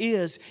God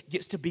is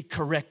gets to be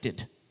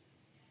corrected.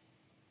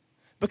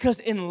 Because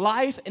in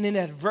life and in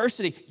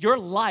adversity, your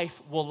life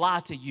will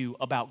lie to you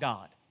about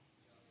God.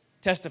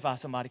 Testify,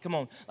 somebody, come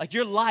on. Like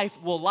your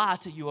life will lie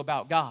to you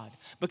about God.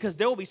 Because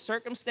there will be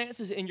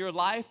circumstances in your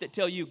life that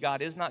tell you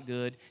God is not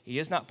good, He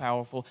is not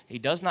powerful, He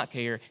does not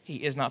care, He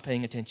is not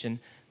paying attention,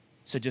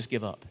 so just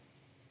give up.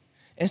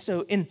 And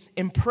so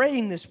in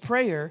praying this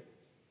prayer,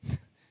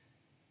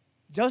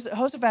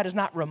 Jehoshaphat is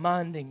not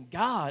reminding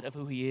God of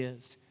who he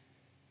is.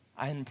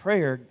 In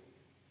prayer,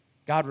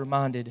 God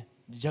reminded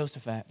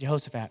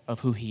Jehoshaphat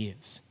of who he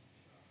is.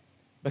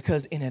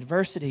 Because in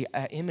adversity,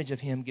 an image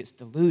of him gets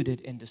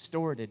diluted and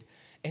distorted,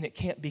 and it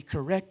can't be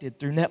corrected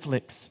through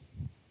Netflix.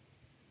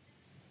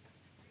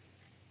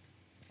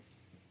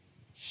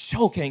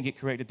 Sure can't get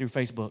corrected through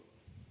Facebook.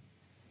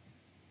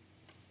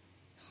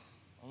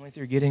 Only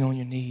through getting on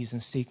your knees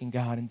and seeking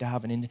God and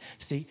diving into.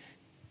 See,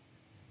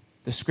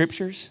 the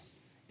scriptures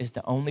is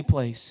the only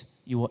place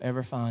you will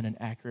ever find an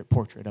accurate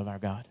portrait of our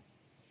God.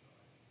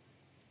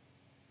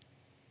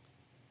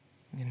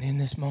 And in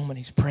this moment,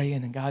 he's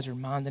praying, and God's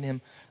reminding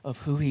him of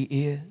who he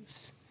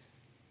is.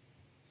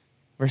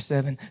 Verse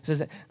 7 says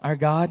that, our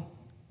God,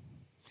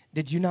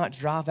 did you not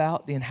drive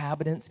out the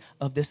inhabitants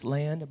of this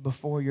land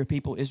before your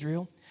people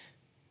Israel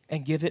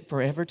and give it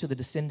forever to the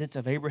descendants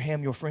of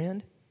Abraham, your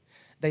friend?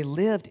 They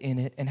lived in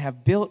it and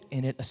have built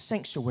in it a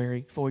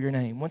sanctuary for your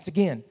name. Once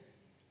again,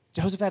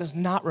 Jehoshaphat is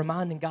not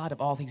reminding God of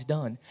all he's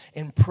done.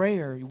 In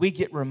prayer, we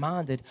get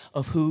reminded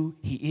of who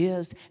he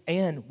is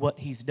and what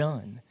he's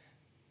done.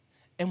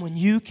 And when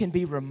you can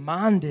be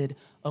reminded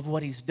of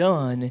what he's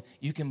done,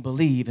 you can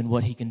believe in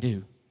what he can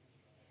do.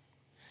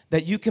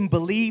 That you can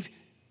believe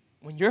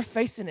when you're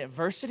facing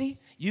adversity,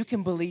 you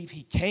can believe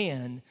he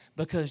can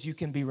because you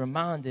can be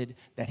reminded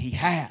that he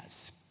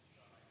has.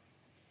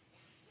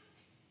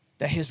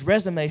 That his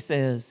resume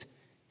says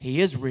he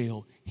is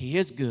real, he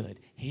is good,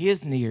 he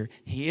is near,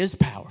 he is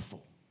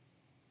powerful.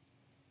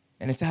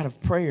 And it's out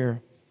of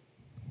prayer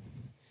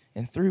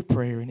and through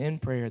prayer and in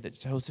prayer that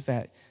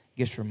Jehoshaphat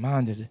gets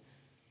reminded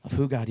of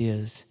who God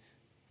is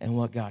and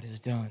what God has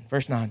done.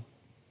 Verse 9.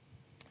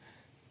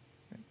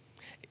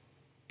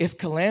 If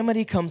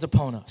calamity comes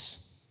upon us,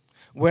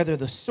 whether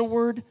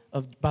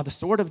by the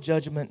sword of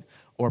judgment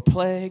or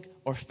plague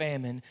or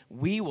famine,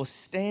 we will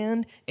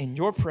stand in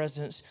your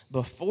presence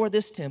before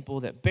this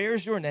temple that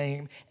bears your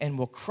name and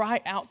will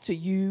cry out to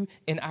you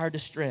in our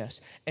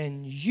distress,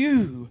 and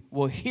you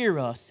will hear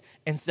us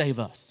and save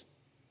us.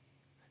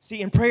 See,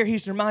 in prayer,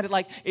 he's reminded,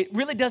 like, it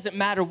really doesn't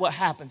matter what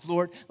happens,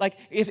 Lord. Like,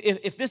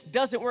 if this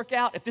doesn't work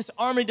out, if this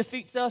army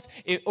defeats us,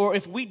 or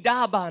if we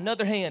die by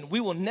another hand,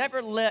 we will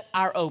never let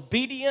our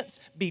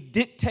obedience be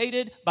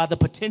dictated by the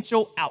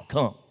potential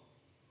outcome.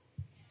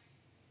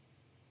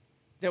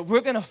 That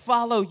we're going to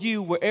follow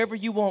you wherever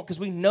you want because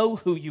we know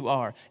who you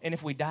are. And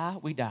if we die,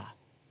 we die.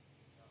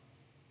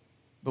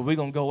 But we're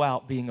going to go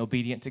out being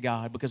obedient to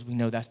God because we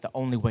know that's the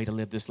only way to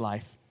live this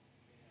life.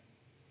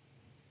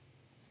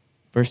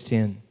 Verse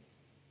 10.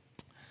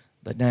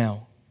 But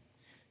now,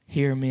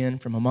 hear men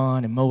from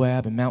Ammon and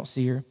Moab and Mount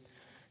Seir,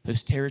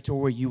 whose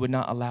territory you would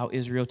not allow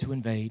Israel to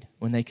invade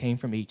when they came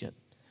from Egypt.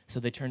 So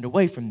they turned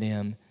away from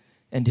them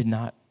and did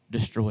not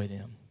destroy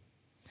them.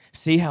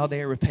 See how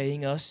they are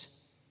repaying us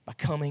by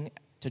coming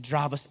to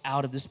drive us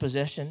out of this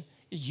possession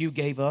you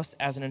gave us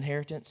as an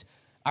inheritance.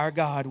 Our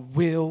God,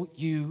 will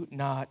you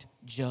not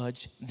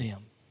judge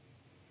them?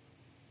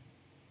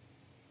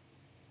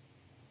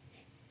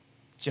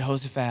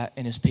 Jehoshaphat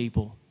and his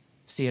people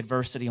see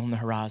adversity on the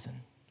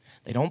horizon.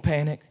 They don't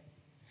panic.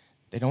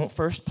 They don't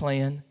first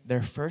plan.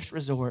 Their first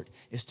resort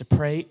is to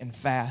pray and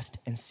fast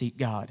and seek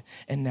God.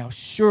 And now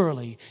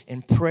surely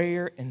in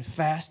prayer and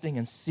fasting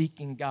and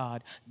seeking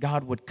God,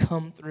 God would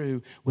come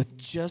through with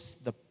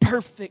just the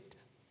perfect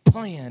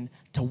plan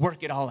to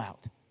work it all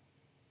out.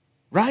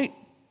 Right?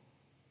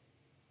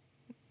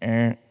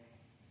 Look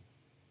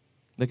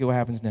at what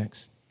happens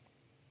next.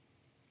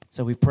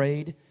 So we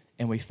prayed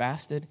and we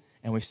fasted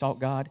and we sought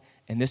God,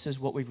 and this is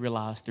what we've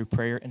realized through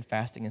prayer and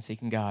fasting and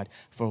seeking God.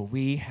 For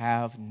we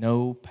have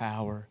no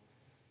power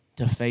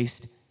to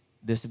face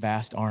this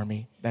vast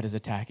army that is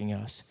attacking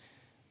us.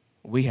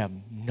 We have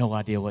no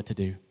idea what to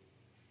do.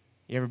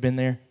 You ever been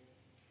there?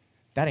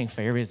 That ain't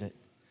fair, is it?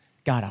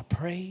 God, I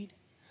prayed,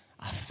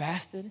 I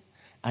fasted,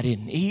 I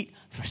didn't eat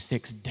for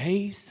 6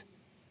 days.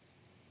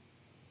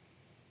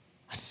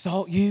 I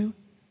sought you,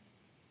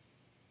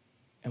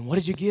 and what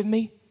did you give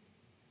me?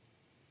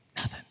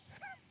 Nothing.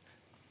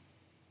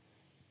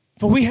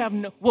 For we have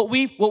what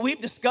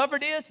we've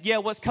discovered is,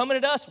 what's coming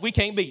at us, we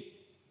can't beat.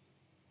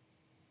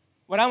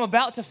 What I'm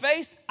about to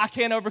face, I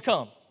can't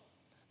overcome.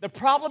 The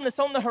problem that's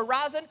on the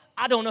horizon,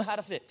 I don't know how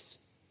to fix.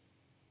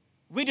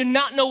 We do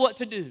not know what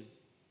to do.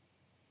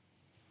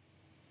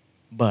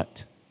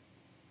 But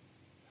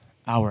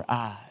our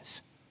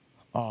eyes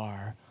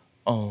are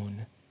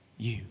on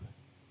you.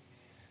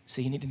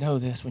 So you need to know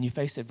this. When you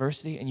face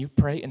adversity and you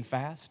pray and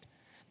fast,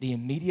 the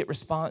immediate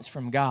response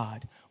from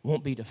God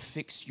won't be to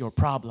fix your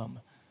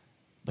problem,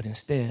 but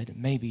instead,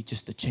 maybe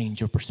just to change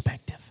your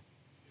perspective.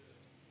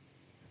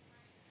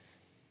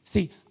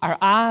 See, our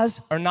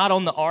eyes are not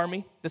on the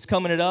army that's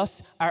coming at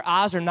us. Our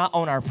eyes are not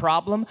on our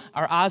problem.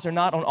 Our eyes are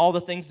not on all the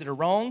things that are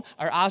wrong.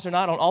 Our eyes are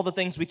not on all the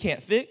things we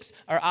can't fix.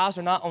 Our eyes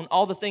are not on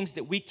all the things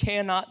that we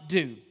cannot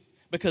do.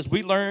 Because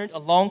we learned a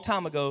long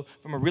time ago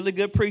from a really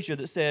good preacher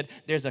that said,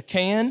 there's a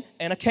can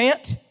and a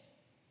can't.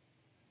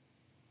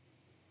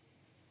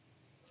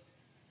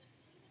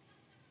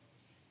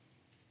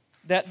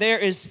 That there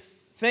is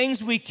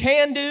things we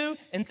can do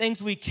and things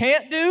we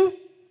can't do.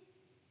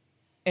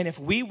 And if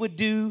we would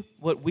do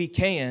what we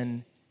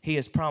can, he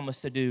has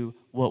promised to do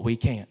what we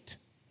can't.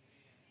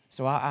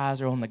 So our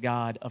eyes are on the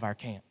God of our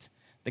can't.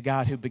 The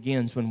God who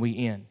begins when we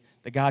end.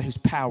 The God whose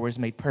power is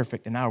made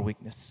perfect in our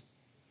weakness.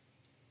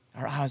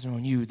 Our eyes are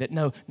on you. That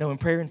no, in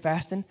prayer and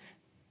fasting,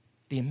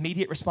 the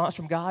immediate response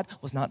from God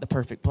was not the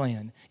perfect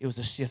plan. It was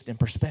a shift in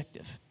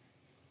perspective.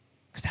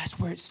 Because that's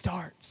where it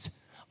starts.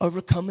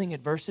 Overcoming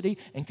adversity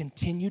and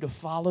continue to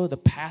follow the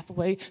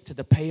pathway to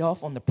the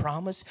payoff on the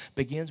promise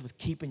begins with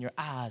keeping your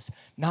eyes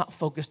not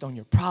focused on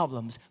your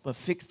problems, but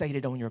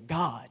fixated on your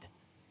God.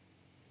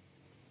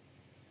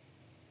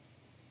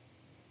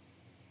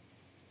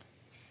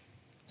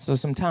 So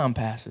some time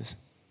passes.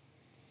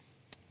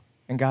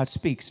 And God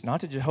speaks, not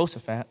to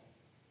Jehoshaphat,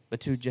 but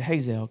to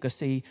Jehaziel. Because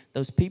see,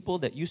 those people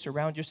that you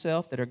surround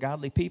yourself that are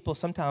godly people,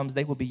 sometimes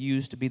they will be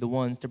used to be the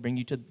ones to bring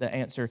you to the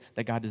answer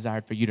that God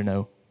desired for you to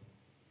know.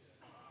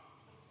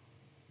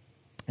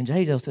 And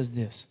Jehaziel says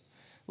this,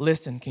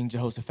 listen, King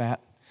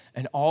Jehoshaphat,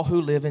 and all who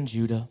live in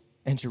Judah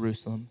and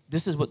Jerusalem,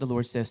 this is what the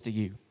Lord says to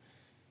you.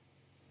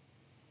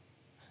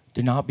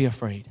 Do not be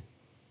afraid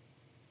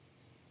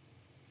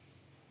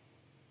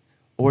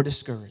or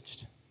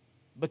discouraged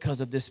because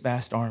of this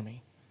vast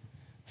army.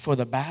 For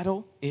the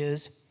battle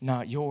is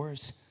not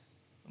yours,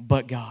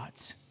 but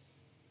God's.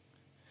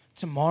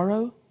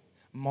 Tomorrow,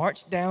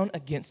 march down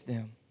against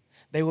them.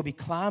 They will be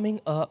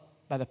climbing up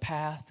by the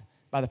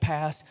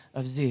pass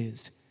of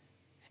Ziz,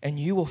 and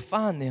you will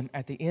find them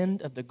at the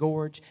end of the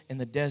gorge in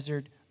the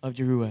desert of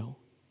Jeruel.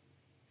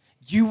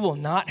 You will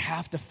not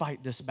have to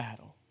fight this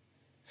battle,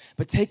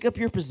 but take up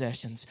your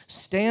possessions,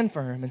 stand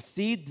firm, and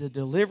see the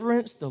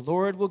deliverance the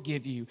Lord will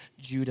give you,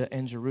 Judah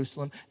and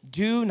Jerusalem.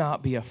 Do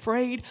not be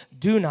afraid.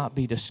 Do not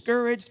be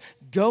discouraged.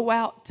 Go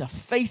out to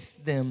face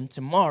them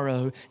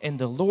tomorrow, and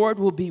the Lord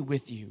will be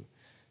with you.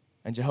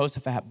 And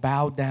Jehoshaphat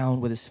bowed down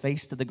with his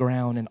face to the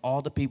ground, and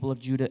all the people of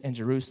Judah and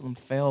Jerusalem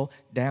fell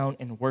down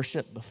in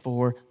worship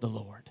before the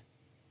Lord.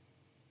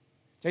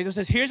 Jesus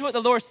says, here's what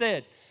the Lord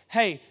said.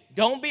 Hey,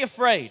 don't be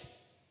afraid.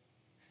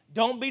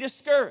 Don't be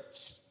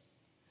discouraged.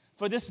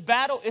 For this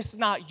battle, it's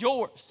not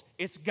yours,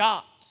 it's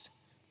God's.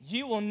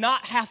 You will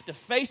not have to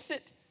face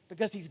it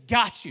because he's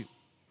got you.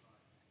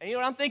 And you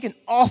know what I'm thinking?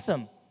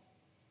 Awesome.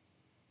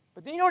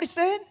 But then you know what he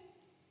said?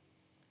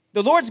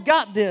 The Lord's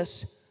got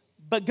this,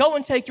 but go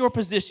and take your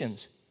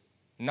positions.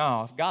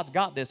 No, if God's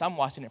got this, I'm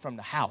watching it from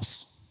the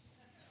house.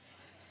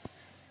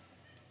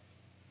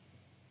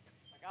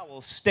 Like I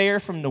will stare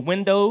from the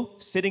window,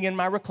 sitting in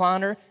my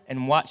recliner,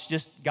 and watch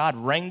just God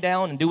rain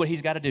down and do what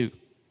he's got to do.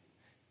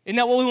 Isn't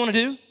that what we want to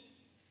do?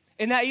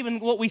 Isn't that even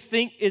what we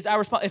think is our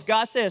response? If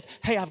God says,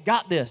 hey, I've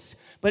got this.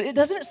 But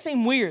doesn't it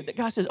seem weird that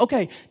God says,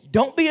 okay,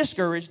 don't be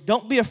discouraged,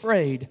 don't be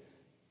afraid,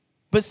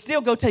 but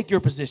still go take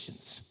your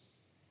positions.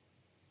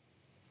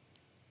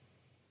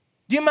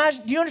 Do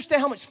you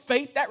understand how much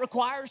faith that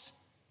requires?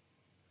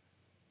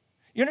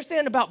 You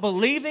understand about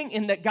believing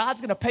in that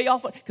God's going to pay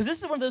off? Because this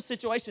is one of those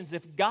situations,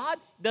 if God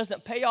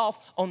doesn't pay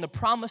off on the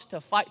promise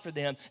to fight for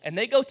them and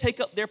they go take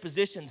up their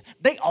positions,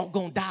 they all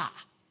going to die.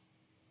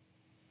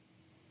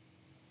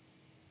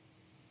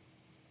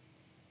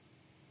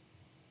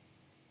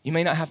 You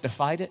may not have to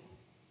fight it,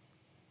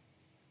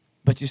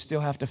 but you still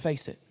have to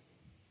face it.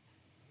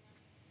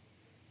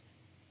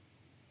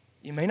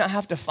 You may not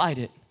have to fight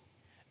it,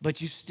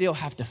 but you still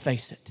have to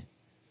face it.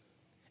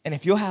 And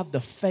if you'll have the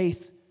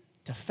faith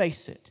to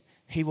face it,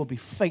 he will be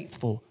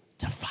faithful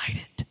to fight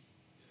it.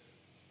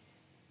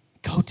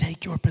 Go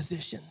take your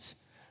positions.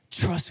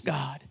 Trust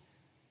God.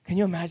 Can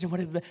you imagine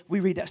what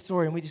we read that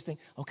story and we just think,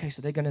 okay,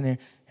 so they got in there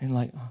and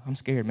like, oh, I'm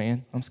scared,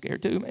 man. I'm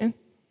scared too, man.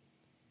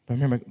 But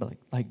remember,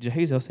 like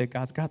Jehaziel said,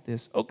 God's got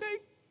this. Okay.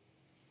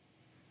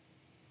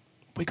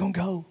 We're going to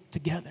go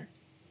together.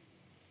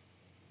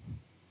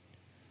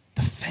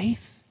 The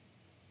faith.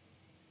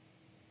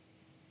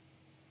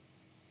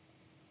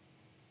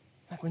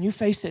 Like when you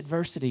face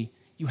adversity,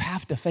 you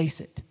have to face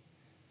it.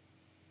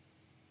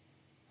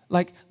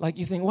 Like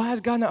you think, why is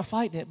God not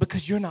fighting it?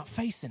 Because you're not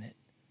facing it.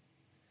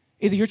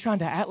 Either you're trying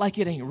to act like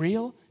it ain't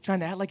real,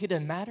 trying to act like it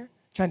doesn't matter,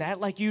 trying to act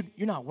like you're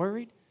not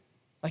worried,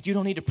 like you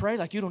don't need to pray,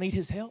 like you don't need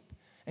his help.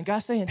 And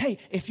God's saying, hey,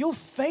 if you'll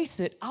face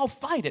it, I'll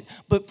fight it.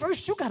 But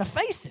first, you got to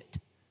face it.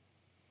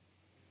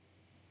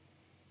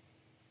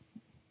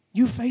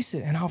 You face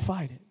it, and I'll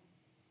fight it.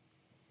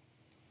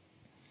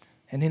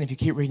 And then if you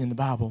keep reading the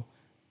Bible,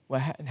 what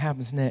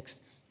happens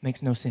next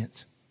makes no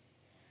sense.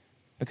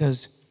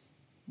 Because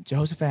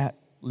Jehoshaphat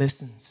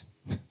listens.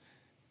 And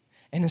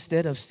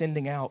instead of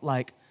sending out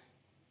like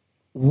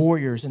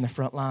warriors in the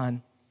front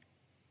line,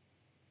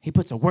 he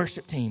puts a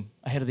worship team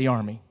ahead of the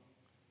army.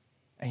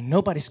 Ain't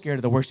nobody scared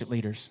of the worship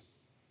leaders.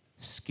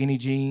 Skinny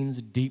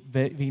jeans, deep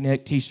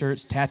V-neck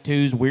t-shirts,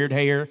 tattoos, weird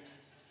hair.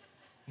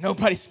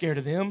 Nobody's scared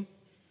of them.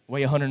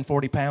 Weigh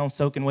 140 pounds,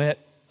 soaking wet.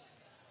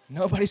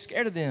 Nobody's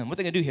scared of them. What are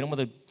they going to do, hit them with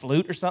a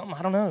flute or something?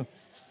 I don't know.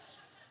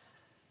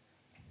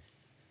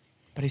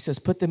 But he says,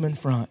 put them in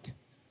front.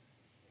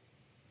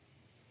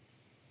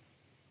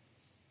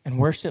 And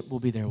worship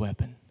will be their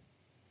weapon.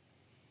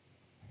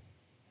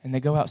 And they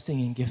go out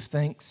singing, give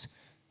thanks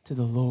to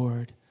the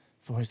Lord,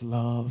 for his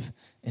love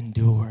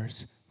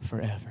endures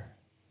forever.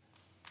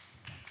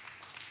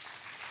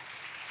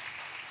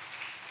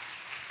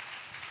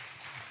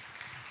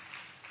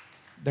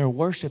 They're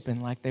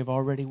worshiping like they've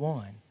already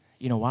won.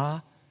 You know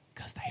why?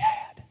 Because they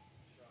had.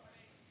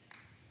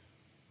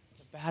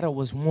 The battle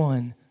was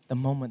won the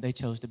moment they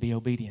chose to be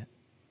obedient.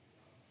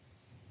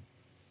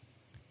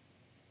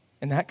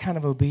 And that kind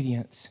of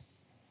obedience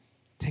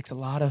takes a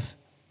lot of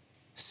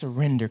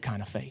surrender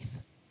kind of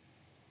faith.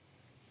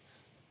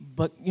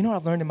 But you know what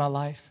I've learned in my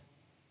life?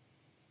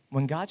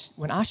 When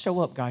I show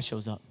up, God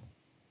shows up.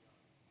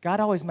 God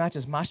always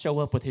matches my show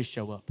up with his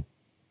show up.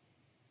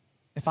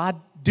 If I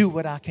do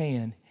what I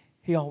can,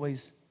 he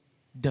always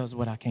does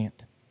what I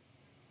can't.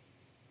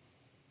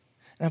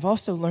 And I've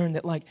also learned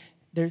that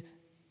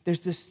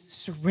there's this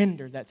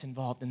surrender that's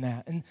involved in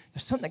that. And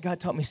there's something that God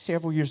taught me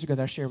several years ago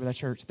that I shared with our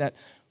church, that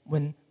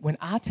when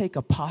I take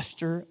a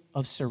posture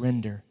of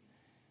surrender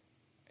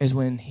is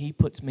when he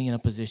puts me in a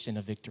position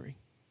of victory.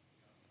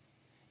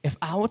 If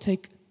I will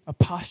take a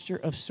posture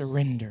of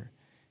surrender,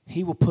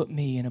 he will put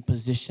me in a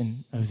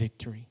position of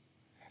victory.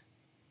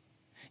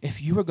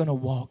 If you are going to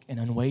walk in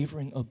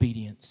unwavering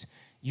obedience,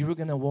 you are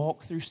going to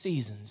walk through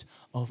seasons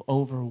of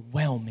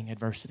overwhelming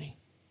adversity.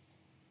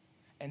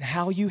 And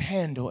how you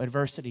handle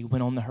adversity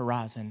when on the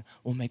horizon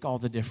will make all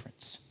the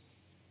difference.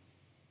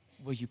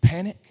 Will you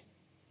panic?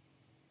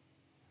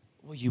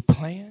 Will you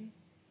plan?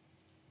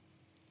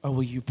 Or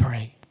will you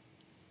pray?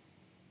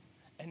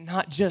 And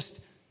not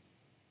just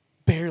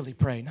barely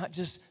pray, not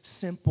just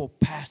simple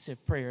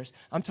passive prayers.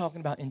 I'm talking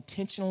about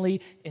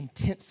intentionally,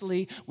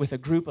 intensely, with a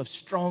group of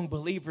strong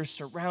believers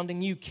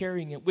surrounding you,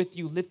 carrying it with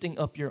you, lifting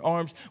up your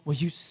arms. Will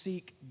you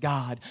seek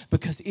God?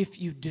 Because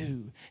if you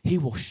do, he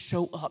will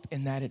show up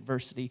in that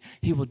adversity.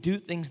 He will do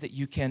things that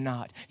you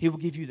cannot. He will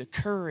give you the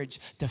courage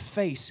to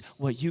face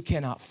what you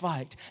cannot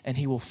fight, and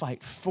he will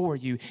fight for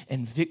you,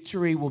 and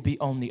victory will be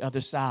on the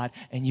other side,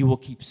 and you will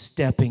keep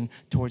stepping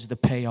towards the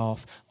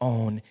payoff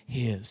on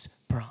his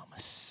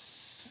promise.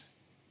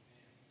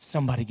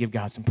 Somebody give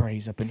God some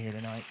praise up in here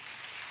tonight.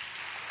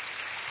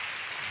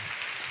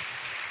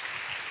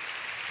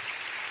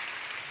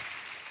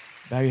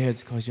 Bow your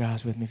heads, close your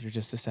eyes with me for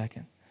just a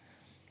second.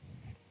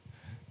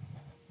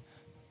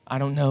 I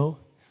don't know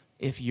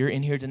if you're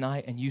in here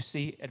tonight and you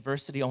see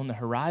adversity on the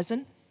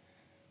horizon,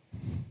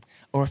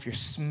 or if you're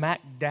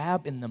smack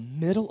dab in the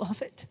middle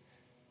of it,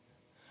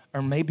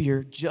 or maybe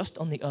you're just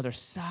on the other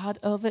side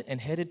of it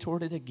and headed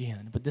toward it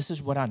again. But this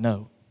is what I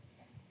know.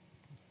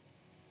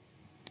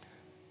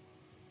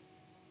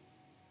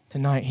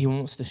 Tonight, he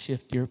wants to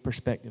shift your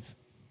perspective.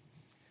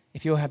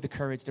 If you'll have the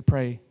courage to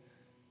pray,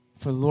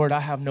 for Lord, I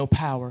have no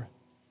power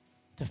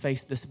to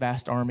face this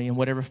vast army in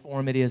whatever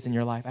form it is in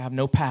your life. I have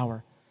no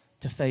power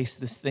to face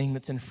this thing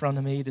that's in front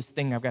of me, this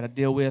thing I've got to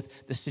deal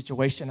with, this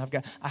situation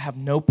I have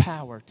no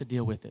power to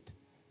deal with it.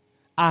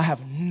 I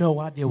have no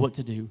idea what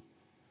to do.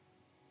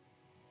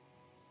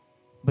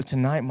 But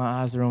tonight, my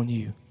eyes are on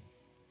you.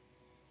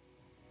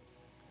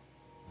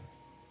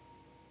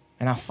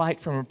 And I fight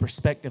from a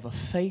perspective of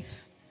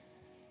faith,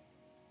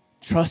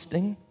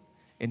 trusting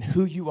in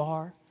who you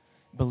are,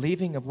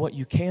 believing of what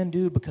you can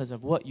do because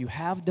of what you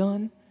have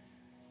done.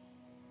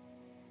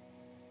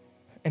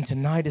 And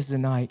tonight is the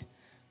night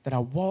that I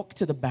walk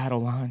to the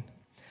battle line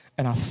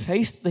and I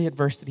face the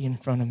adversity in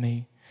front of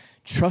me,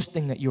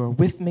 trusting that you are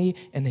with me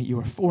and that you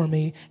are for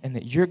me and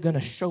that you're going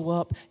to show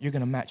up. You're going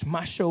to match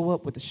my show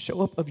up with the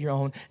show up of your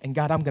own. And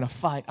God, I'm going to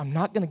fight. I'm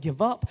not going to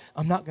give up.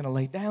 I'm not going to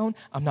lay down.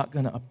 I'm not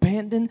going to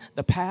abandon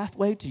the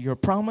pathway to your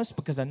promise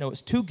because I know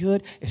it's too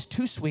good, it's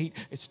too sweet,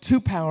 it's too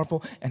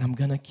powerful, and I'm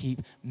going to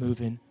keep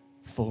moving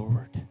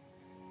forward.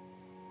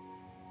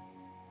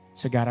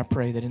 So God, I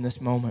pray that in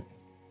this moment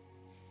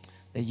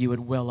that you would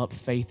well up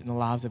faith in the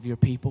lives of your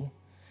people,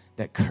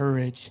 that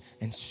courage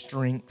and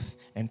strength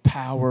and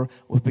power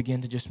would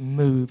begin to just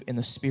move in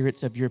the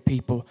spirits of your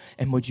people.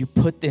 And would you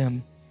put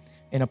them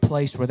in a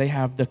place where they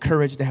have the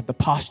courage to have the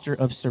posture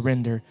of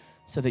surrender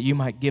so that you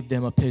might give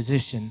them a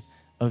position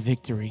of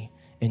victory.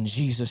 In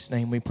Jesus'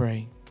 name we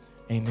pray.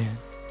 Amen.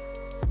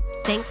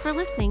 Thanks for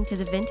listening to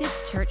the Vintage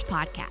Church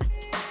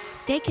Podcast.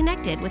 Stay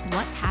connected with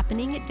what's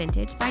happening at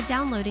Vintage by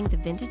downloading the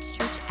Vintage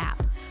Church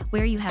app,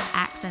 where you have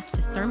access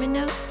to sermon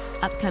notes,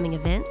 upcoming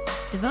events,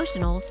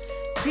 devotionals,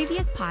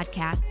 previous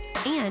podcasts,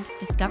 and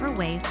discover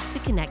ways to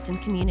connect in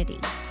community.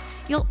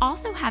 You'll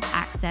also have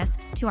access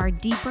to our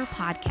Deeper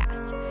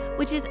podcast,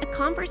 which is a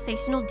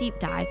conversational deep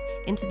dive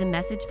into the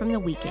message from the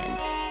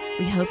weekend.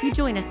 We hope you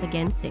join us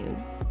again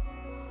soon.